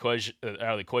that out of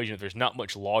the equation, if there's not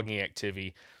much logging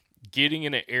activity, getting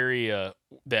in an area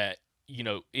that, you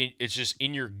know, it's just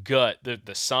in your gut, the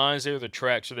signs there, the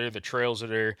tracks are there, the trails are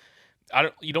there.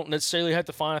 You don't necessarily have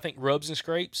to find, I think, rubs and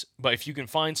scrapes, but if you can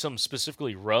find some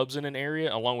specifically rubs in an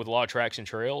area along with a lot of tracks and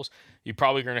trails, you're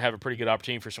probably going to have a pretty good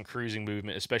opportunity for some cruising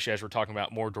movement, especially as we're talking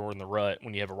about more during the rut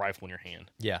when you have a rifle in your hand.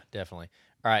 Yeah, definitely.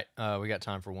 All right, we got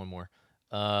time for one more.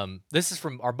 This is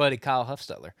from our buddy Kyle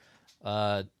Huffstetler.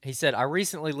 He said, I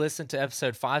recently listened to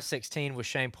episode 516 with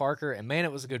Shane Parker, and man,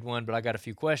 it was a good one, but I got a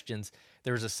few questions.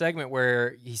 There was a segment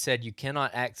where he said you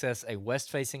cannot access a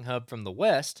west-facing hub from the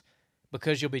west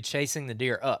because you'll be chasing the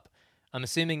deer up. I'm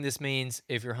assuming this means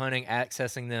if you're hunting,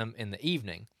 accessing them in the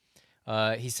evening.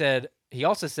 He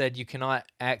also said you cannot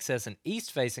access an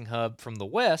east-facing hub from the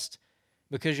west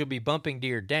because you'll be bumping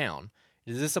deer down.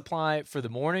 Does this apply for the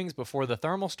mornings before the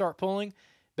thermals start pulling?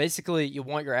 Basically, you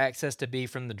want your access to be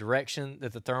from the direction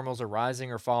that the thermals are rising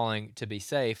or falling to be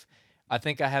safe. I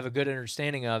think I have a good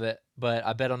understanding of it, but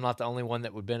I bet I'm not the only one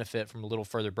that would benefit from a little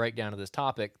further breakdown of this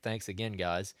topic. Thanks again,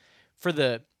 guys. For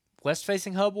the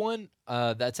west-facing hub one,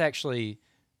 that's actually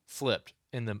flipped.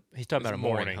 He's talking about a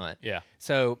morning hunt. Yeah.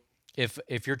 So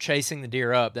if you're chasing the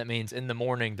deer up, that means in the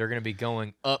morning they're going to be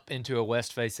going up into a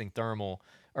west-facing thermal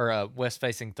or a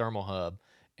west-facing thermal hub,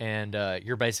 and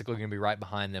you're basically going to be right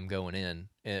behind them going in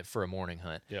for a morning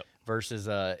hunt. Yep. Versus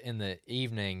in the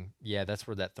evening, yeah, that's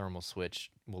where that thermal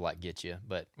switch will like get you.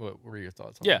 But what are your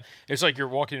thoughts on that? It's like you're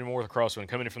walking in more of a crosswind,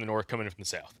 coming in from the north, coming in from the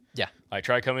south. Yeah. Like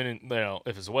try coming in, you know,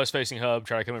 if it's a west-facing hub,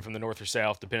 try to come in from the north or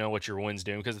south, depending on what your wind's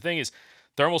doing. Because the thing is,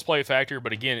 thermals play a factor,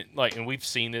 but again, like, and we've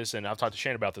seen this, and I've talked to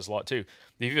Shane about this a lot too.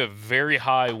 If you have very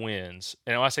high winds,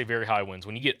 and when I say very high winds,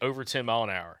 when you get over 10 mile an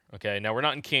hour, okay, now we're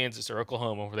not in Kansas or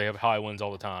Oklahoma where they have high winds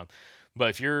all the time, but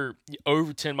if you're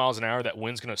over 10 miles an hour, that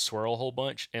wind's going to swirl a whole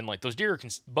bunch, and like those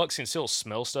bucks can still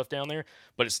smell stuff down there,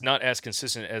 but it's not as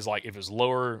consistent as like if it's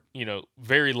lower, you know,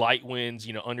 very light winds,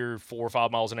 you know, under 4 or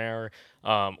 5 miles an hour,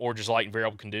 or just light and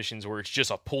variable conditions where it's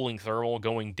just a pulling thermal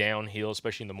going downhill,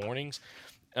 especially in the mornings.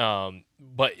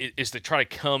 But it's to try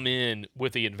to come in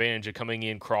with the advantage of coming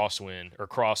in crosswind or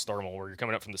cross thermal, where you're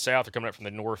coming up from the south or coming up from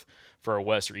the north for a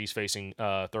west or east facing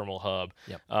thermal hub.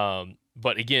 Yep.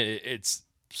 But again, it's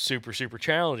super, super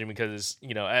challenging because,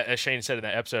 you know, as Shane said in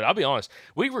that episode, I'll be honest,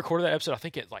 we recorded that episode, I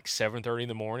think at like 7:30 in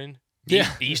the morning.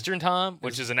 Eastern time,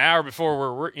 which is an hour before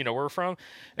where we're from,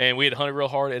 and we had hunted real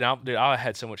hard, and I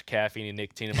had so much caffeine and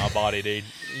nicotine in my body, dude.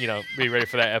 You know, be ready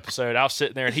for that episode. I was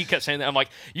sitting there, and he kept saying that. I'm like,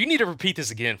 you need to repeat this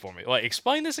again for me, like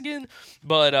explain this again.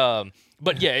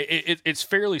 But yeah, it's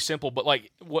fairly simple. But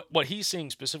like what he's seeing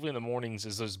specifically in the mornings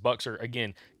is those bucks are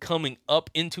again coming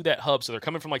up into that hub, so they're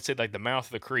coming from like say like the mouth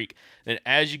of the creek. Then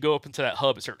as you go up into that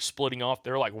hub, it starts splitting off.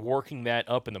 They're like working that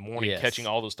up in the morning, catching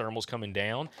all those thermals coming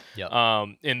down. Yep.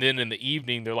 And then in the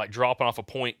evening, they're like dropping off a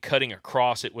point, cutting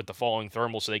across it with the falling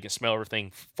thermal, so they can smell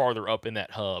everything farther up in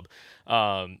that hub.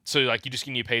 So like you just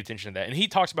need to pay attention to that. And he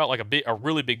talks about like a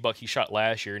really big buck he shot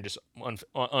last year and just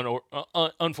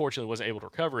unfortunately wasn't able to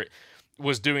recover it.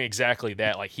 Was doing exactly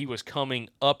that. Like he was coming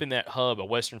up in that hub, a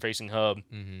western facing hub.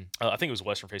 I think it was a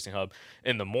western facing hub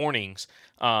in the mornings.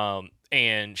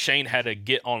 And Shane had to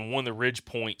get on one of the ridge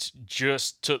points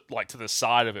just to the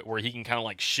side of it where he can kind of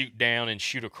like shoot down and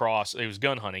shoot across. It was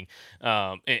gun hunting,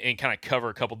 and kind of cover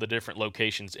a couple of the different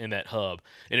locations in that hub.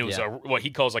 And it was what he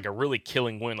calls like a really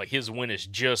killing wind. Like his wind is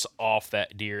just off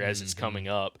that deer as it's coming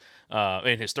up.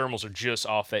 And his thermals are just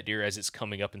off that deer as it's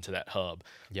coming up into that hub.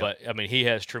 Yep. But I mean, he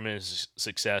has tremendous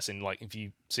success. And like, if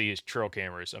you see his trail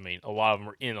cameras, I mean, a lot of them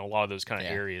are in a lot of those kind of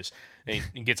areas. And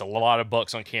he gets a lot of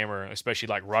bucks on camera, especially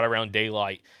like right around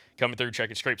daylight, coming through,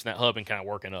 checking scrapes in that hub and kind of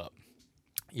working up.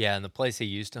 Yeah. And the place he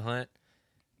used to hunt,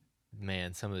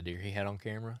 man, some of the deer he had on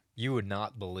camera, you would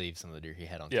not believe some of the deer he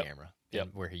had on camera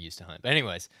where he used to hunt. But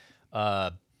anyways,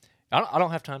 I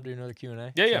don't have time to do another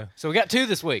Q&A. Yeah. So we got 2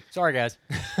 this week. Sorry, guys.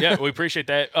 Yeah, we appreciate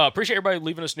that. Appreciate everybody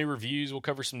leaving us new reviews. We'll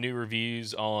cover some new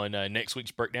reviews on next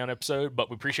week's breakdown episode. But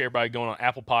we appreciate everybody going on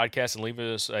Apple Podcasts and leaving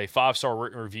us a 5-star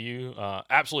written review.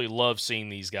 Absolutely love seeing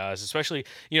these guys, especially,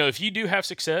 if you do have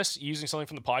success using something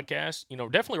from the podcast,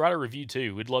 definitely write a review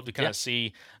too. We'd love to kind of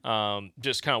see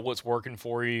just kind of what's working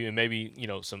for you and maybe,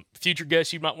 some future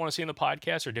guests you might want to see on the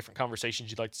podcast or different conversations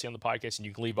you'd like to see on the podcast. And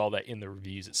you can leave all that in the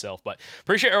reviews itself. But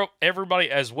appreciate everybody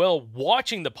as well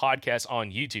watching the podcast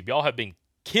on YouTube. Y'all have been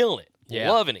killing it.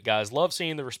 Loving it, guys. Love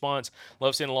seeing the response.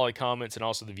 Love seeing a lot of comments and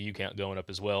also the view count going up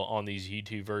as well on these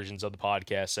YouTube versions of the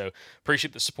podcast. So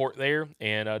appreciate the support there,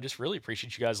 and just really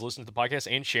appreciate you guys listening to the podcast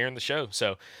and sharing the show.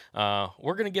 So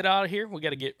we're gonna get out of here. I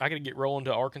gotta get rolling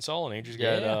to Arkansas, and Andrew's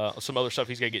got some other stuff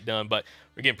he's got to get done. But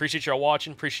again, appreciate y'all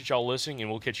watching, appreciate y'all listening,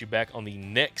 and we'll catch you back on the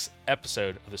next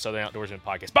episode of the Southern Outdoorsman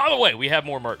podcast. By the way, we have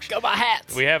more merch. Go buy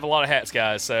hats. We have a lot of hats,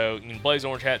 guys. So you can Blaze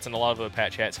Orange hats and a lot of other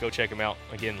patch hats. Go check them out.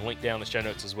 Again, link down in the show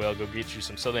notes as well. Go get you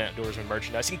some Southern Outdoorsman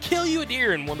merchandise and kill you a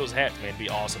deer in one of those hats, man. It'd be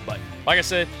awesome. But like I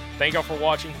said, thank y'all for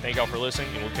watching. Thank y'all for listening,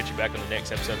 and we'll catch you back on the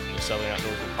next episode from the Southern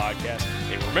Outdoorsman podcast.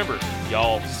 And remember,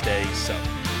 y'all stay southern.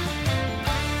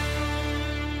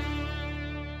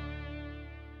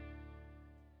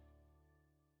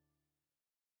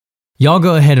 Y'all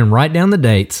go ahead and write down the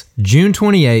dates, June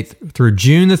 28th through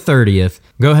June the 30th.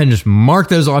 Go ahead and just mark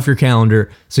those off your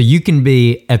calendar so you can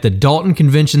be at the Dalton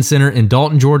Convention Center in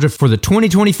Dalton, Georgia for the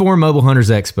 2024 Mobile Hunters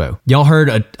Expo. Y'all heard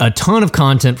a ton of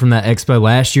content from that expo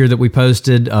last year that we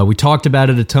posted. We talked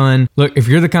about it a ton. Look, if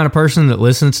you're the kind of person that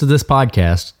listens to this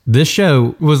podcast, this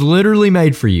show was literally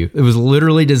made for you. It was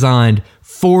literally designed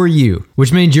for you,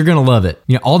 which means you're going to love it.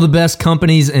 All the best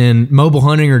companies in mobile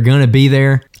hunting are going to be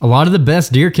there. A lot of the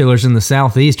best deer killers in the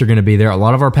Southeast are going to be there. A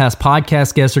lot of our past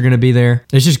podcast guests are going to be there.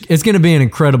 It's going to be an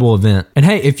incredible event. And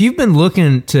hey, if you've been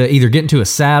looking to either get into a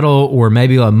saddle or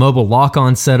maybe a mobile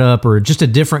lock-on setup or just a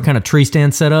different kind of tree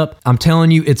stand setup, I'm telling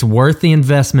you, it's worth the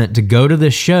investment to go to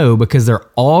this show because they're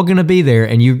all going to be there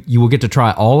and you will get to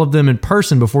try all of them in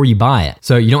person before you buy it.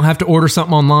 So you don't have to order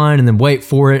something online and then wait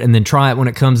for it and then try it when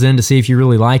it comes in to see if you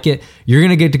really like it. You're going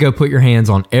to get to go put your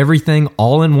hands on everything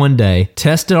all in one day,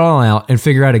 test it all out, and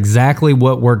figure out exactly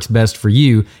what works best for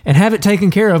you and have it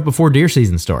taken care of before deer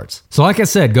season starts. So like I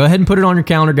said, go ahead and put it on your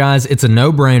calendar, guys. It's a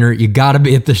no-brainer. You got to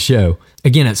be at the show.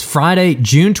 Again, it's Friday,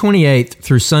 June 28th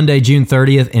through Sunday, June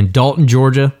 30th in Dalton,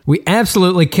 Georgia. We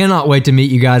absolutely cannot wait to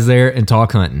meet you guys there and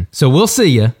talk hunting. So we'll see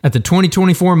you at the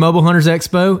 2024 Mobile Hunters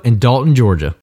Expo in Dalton, Georgia.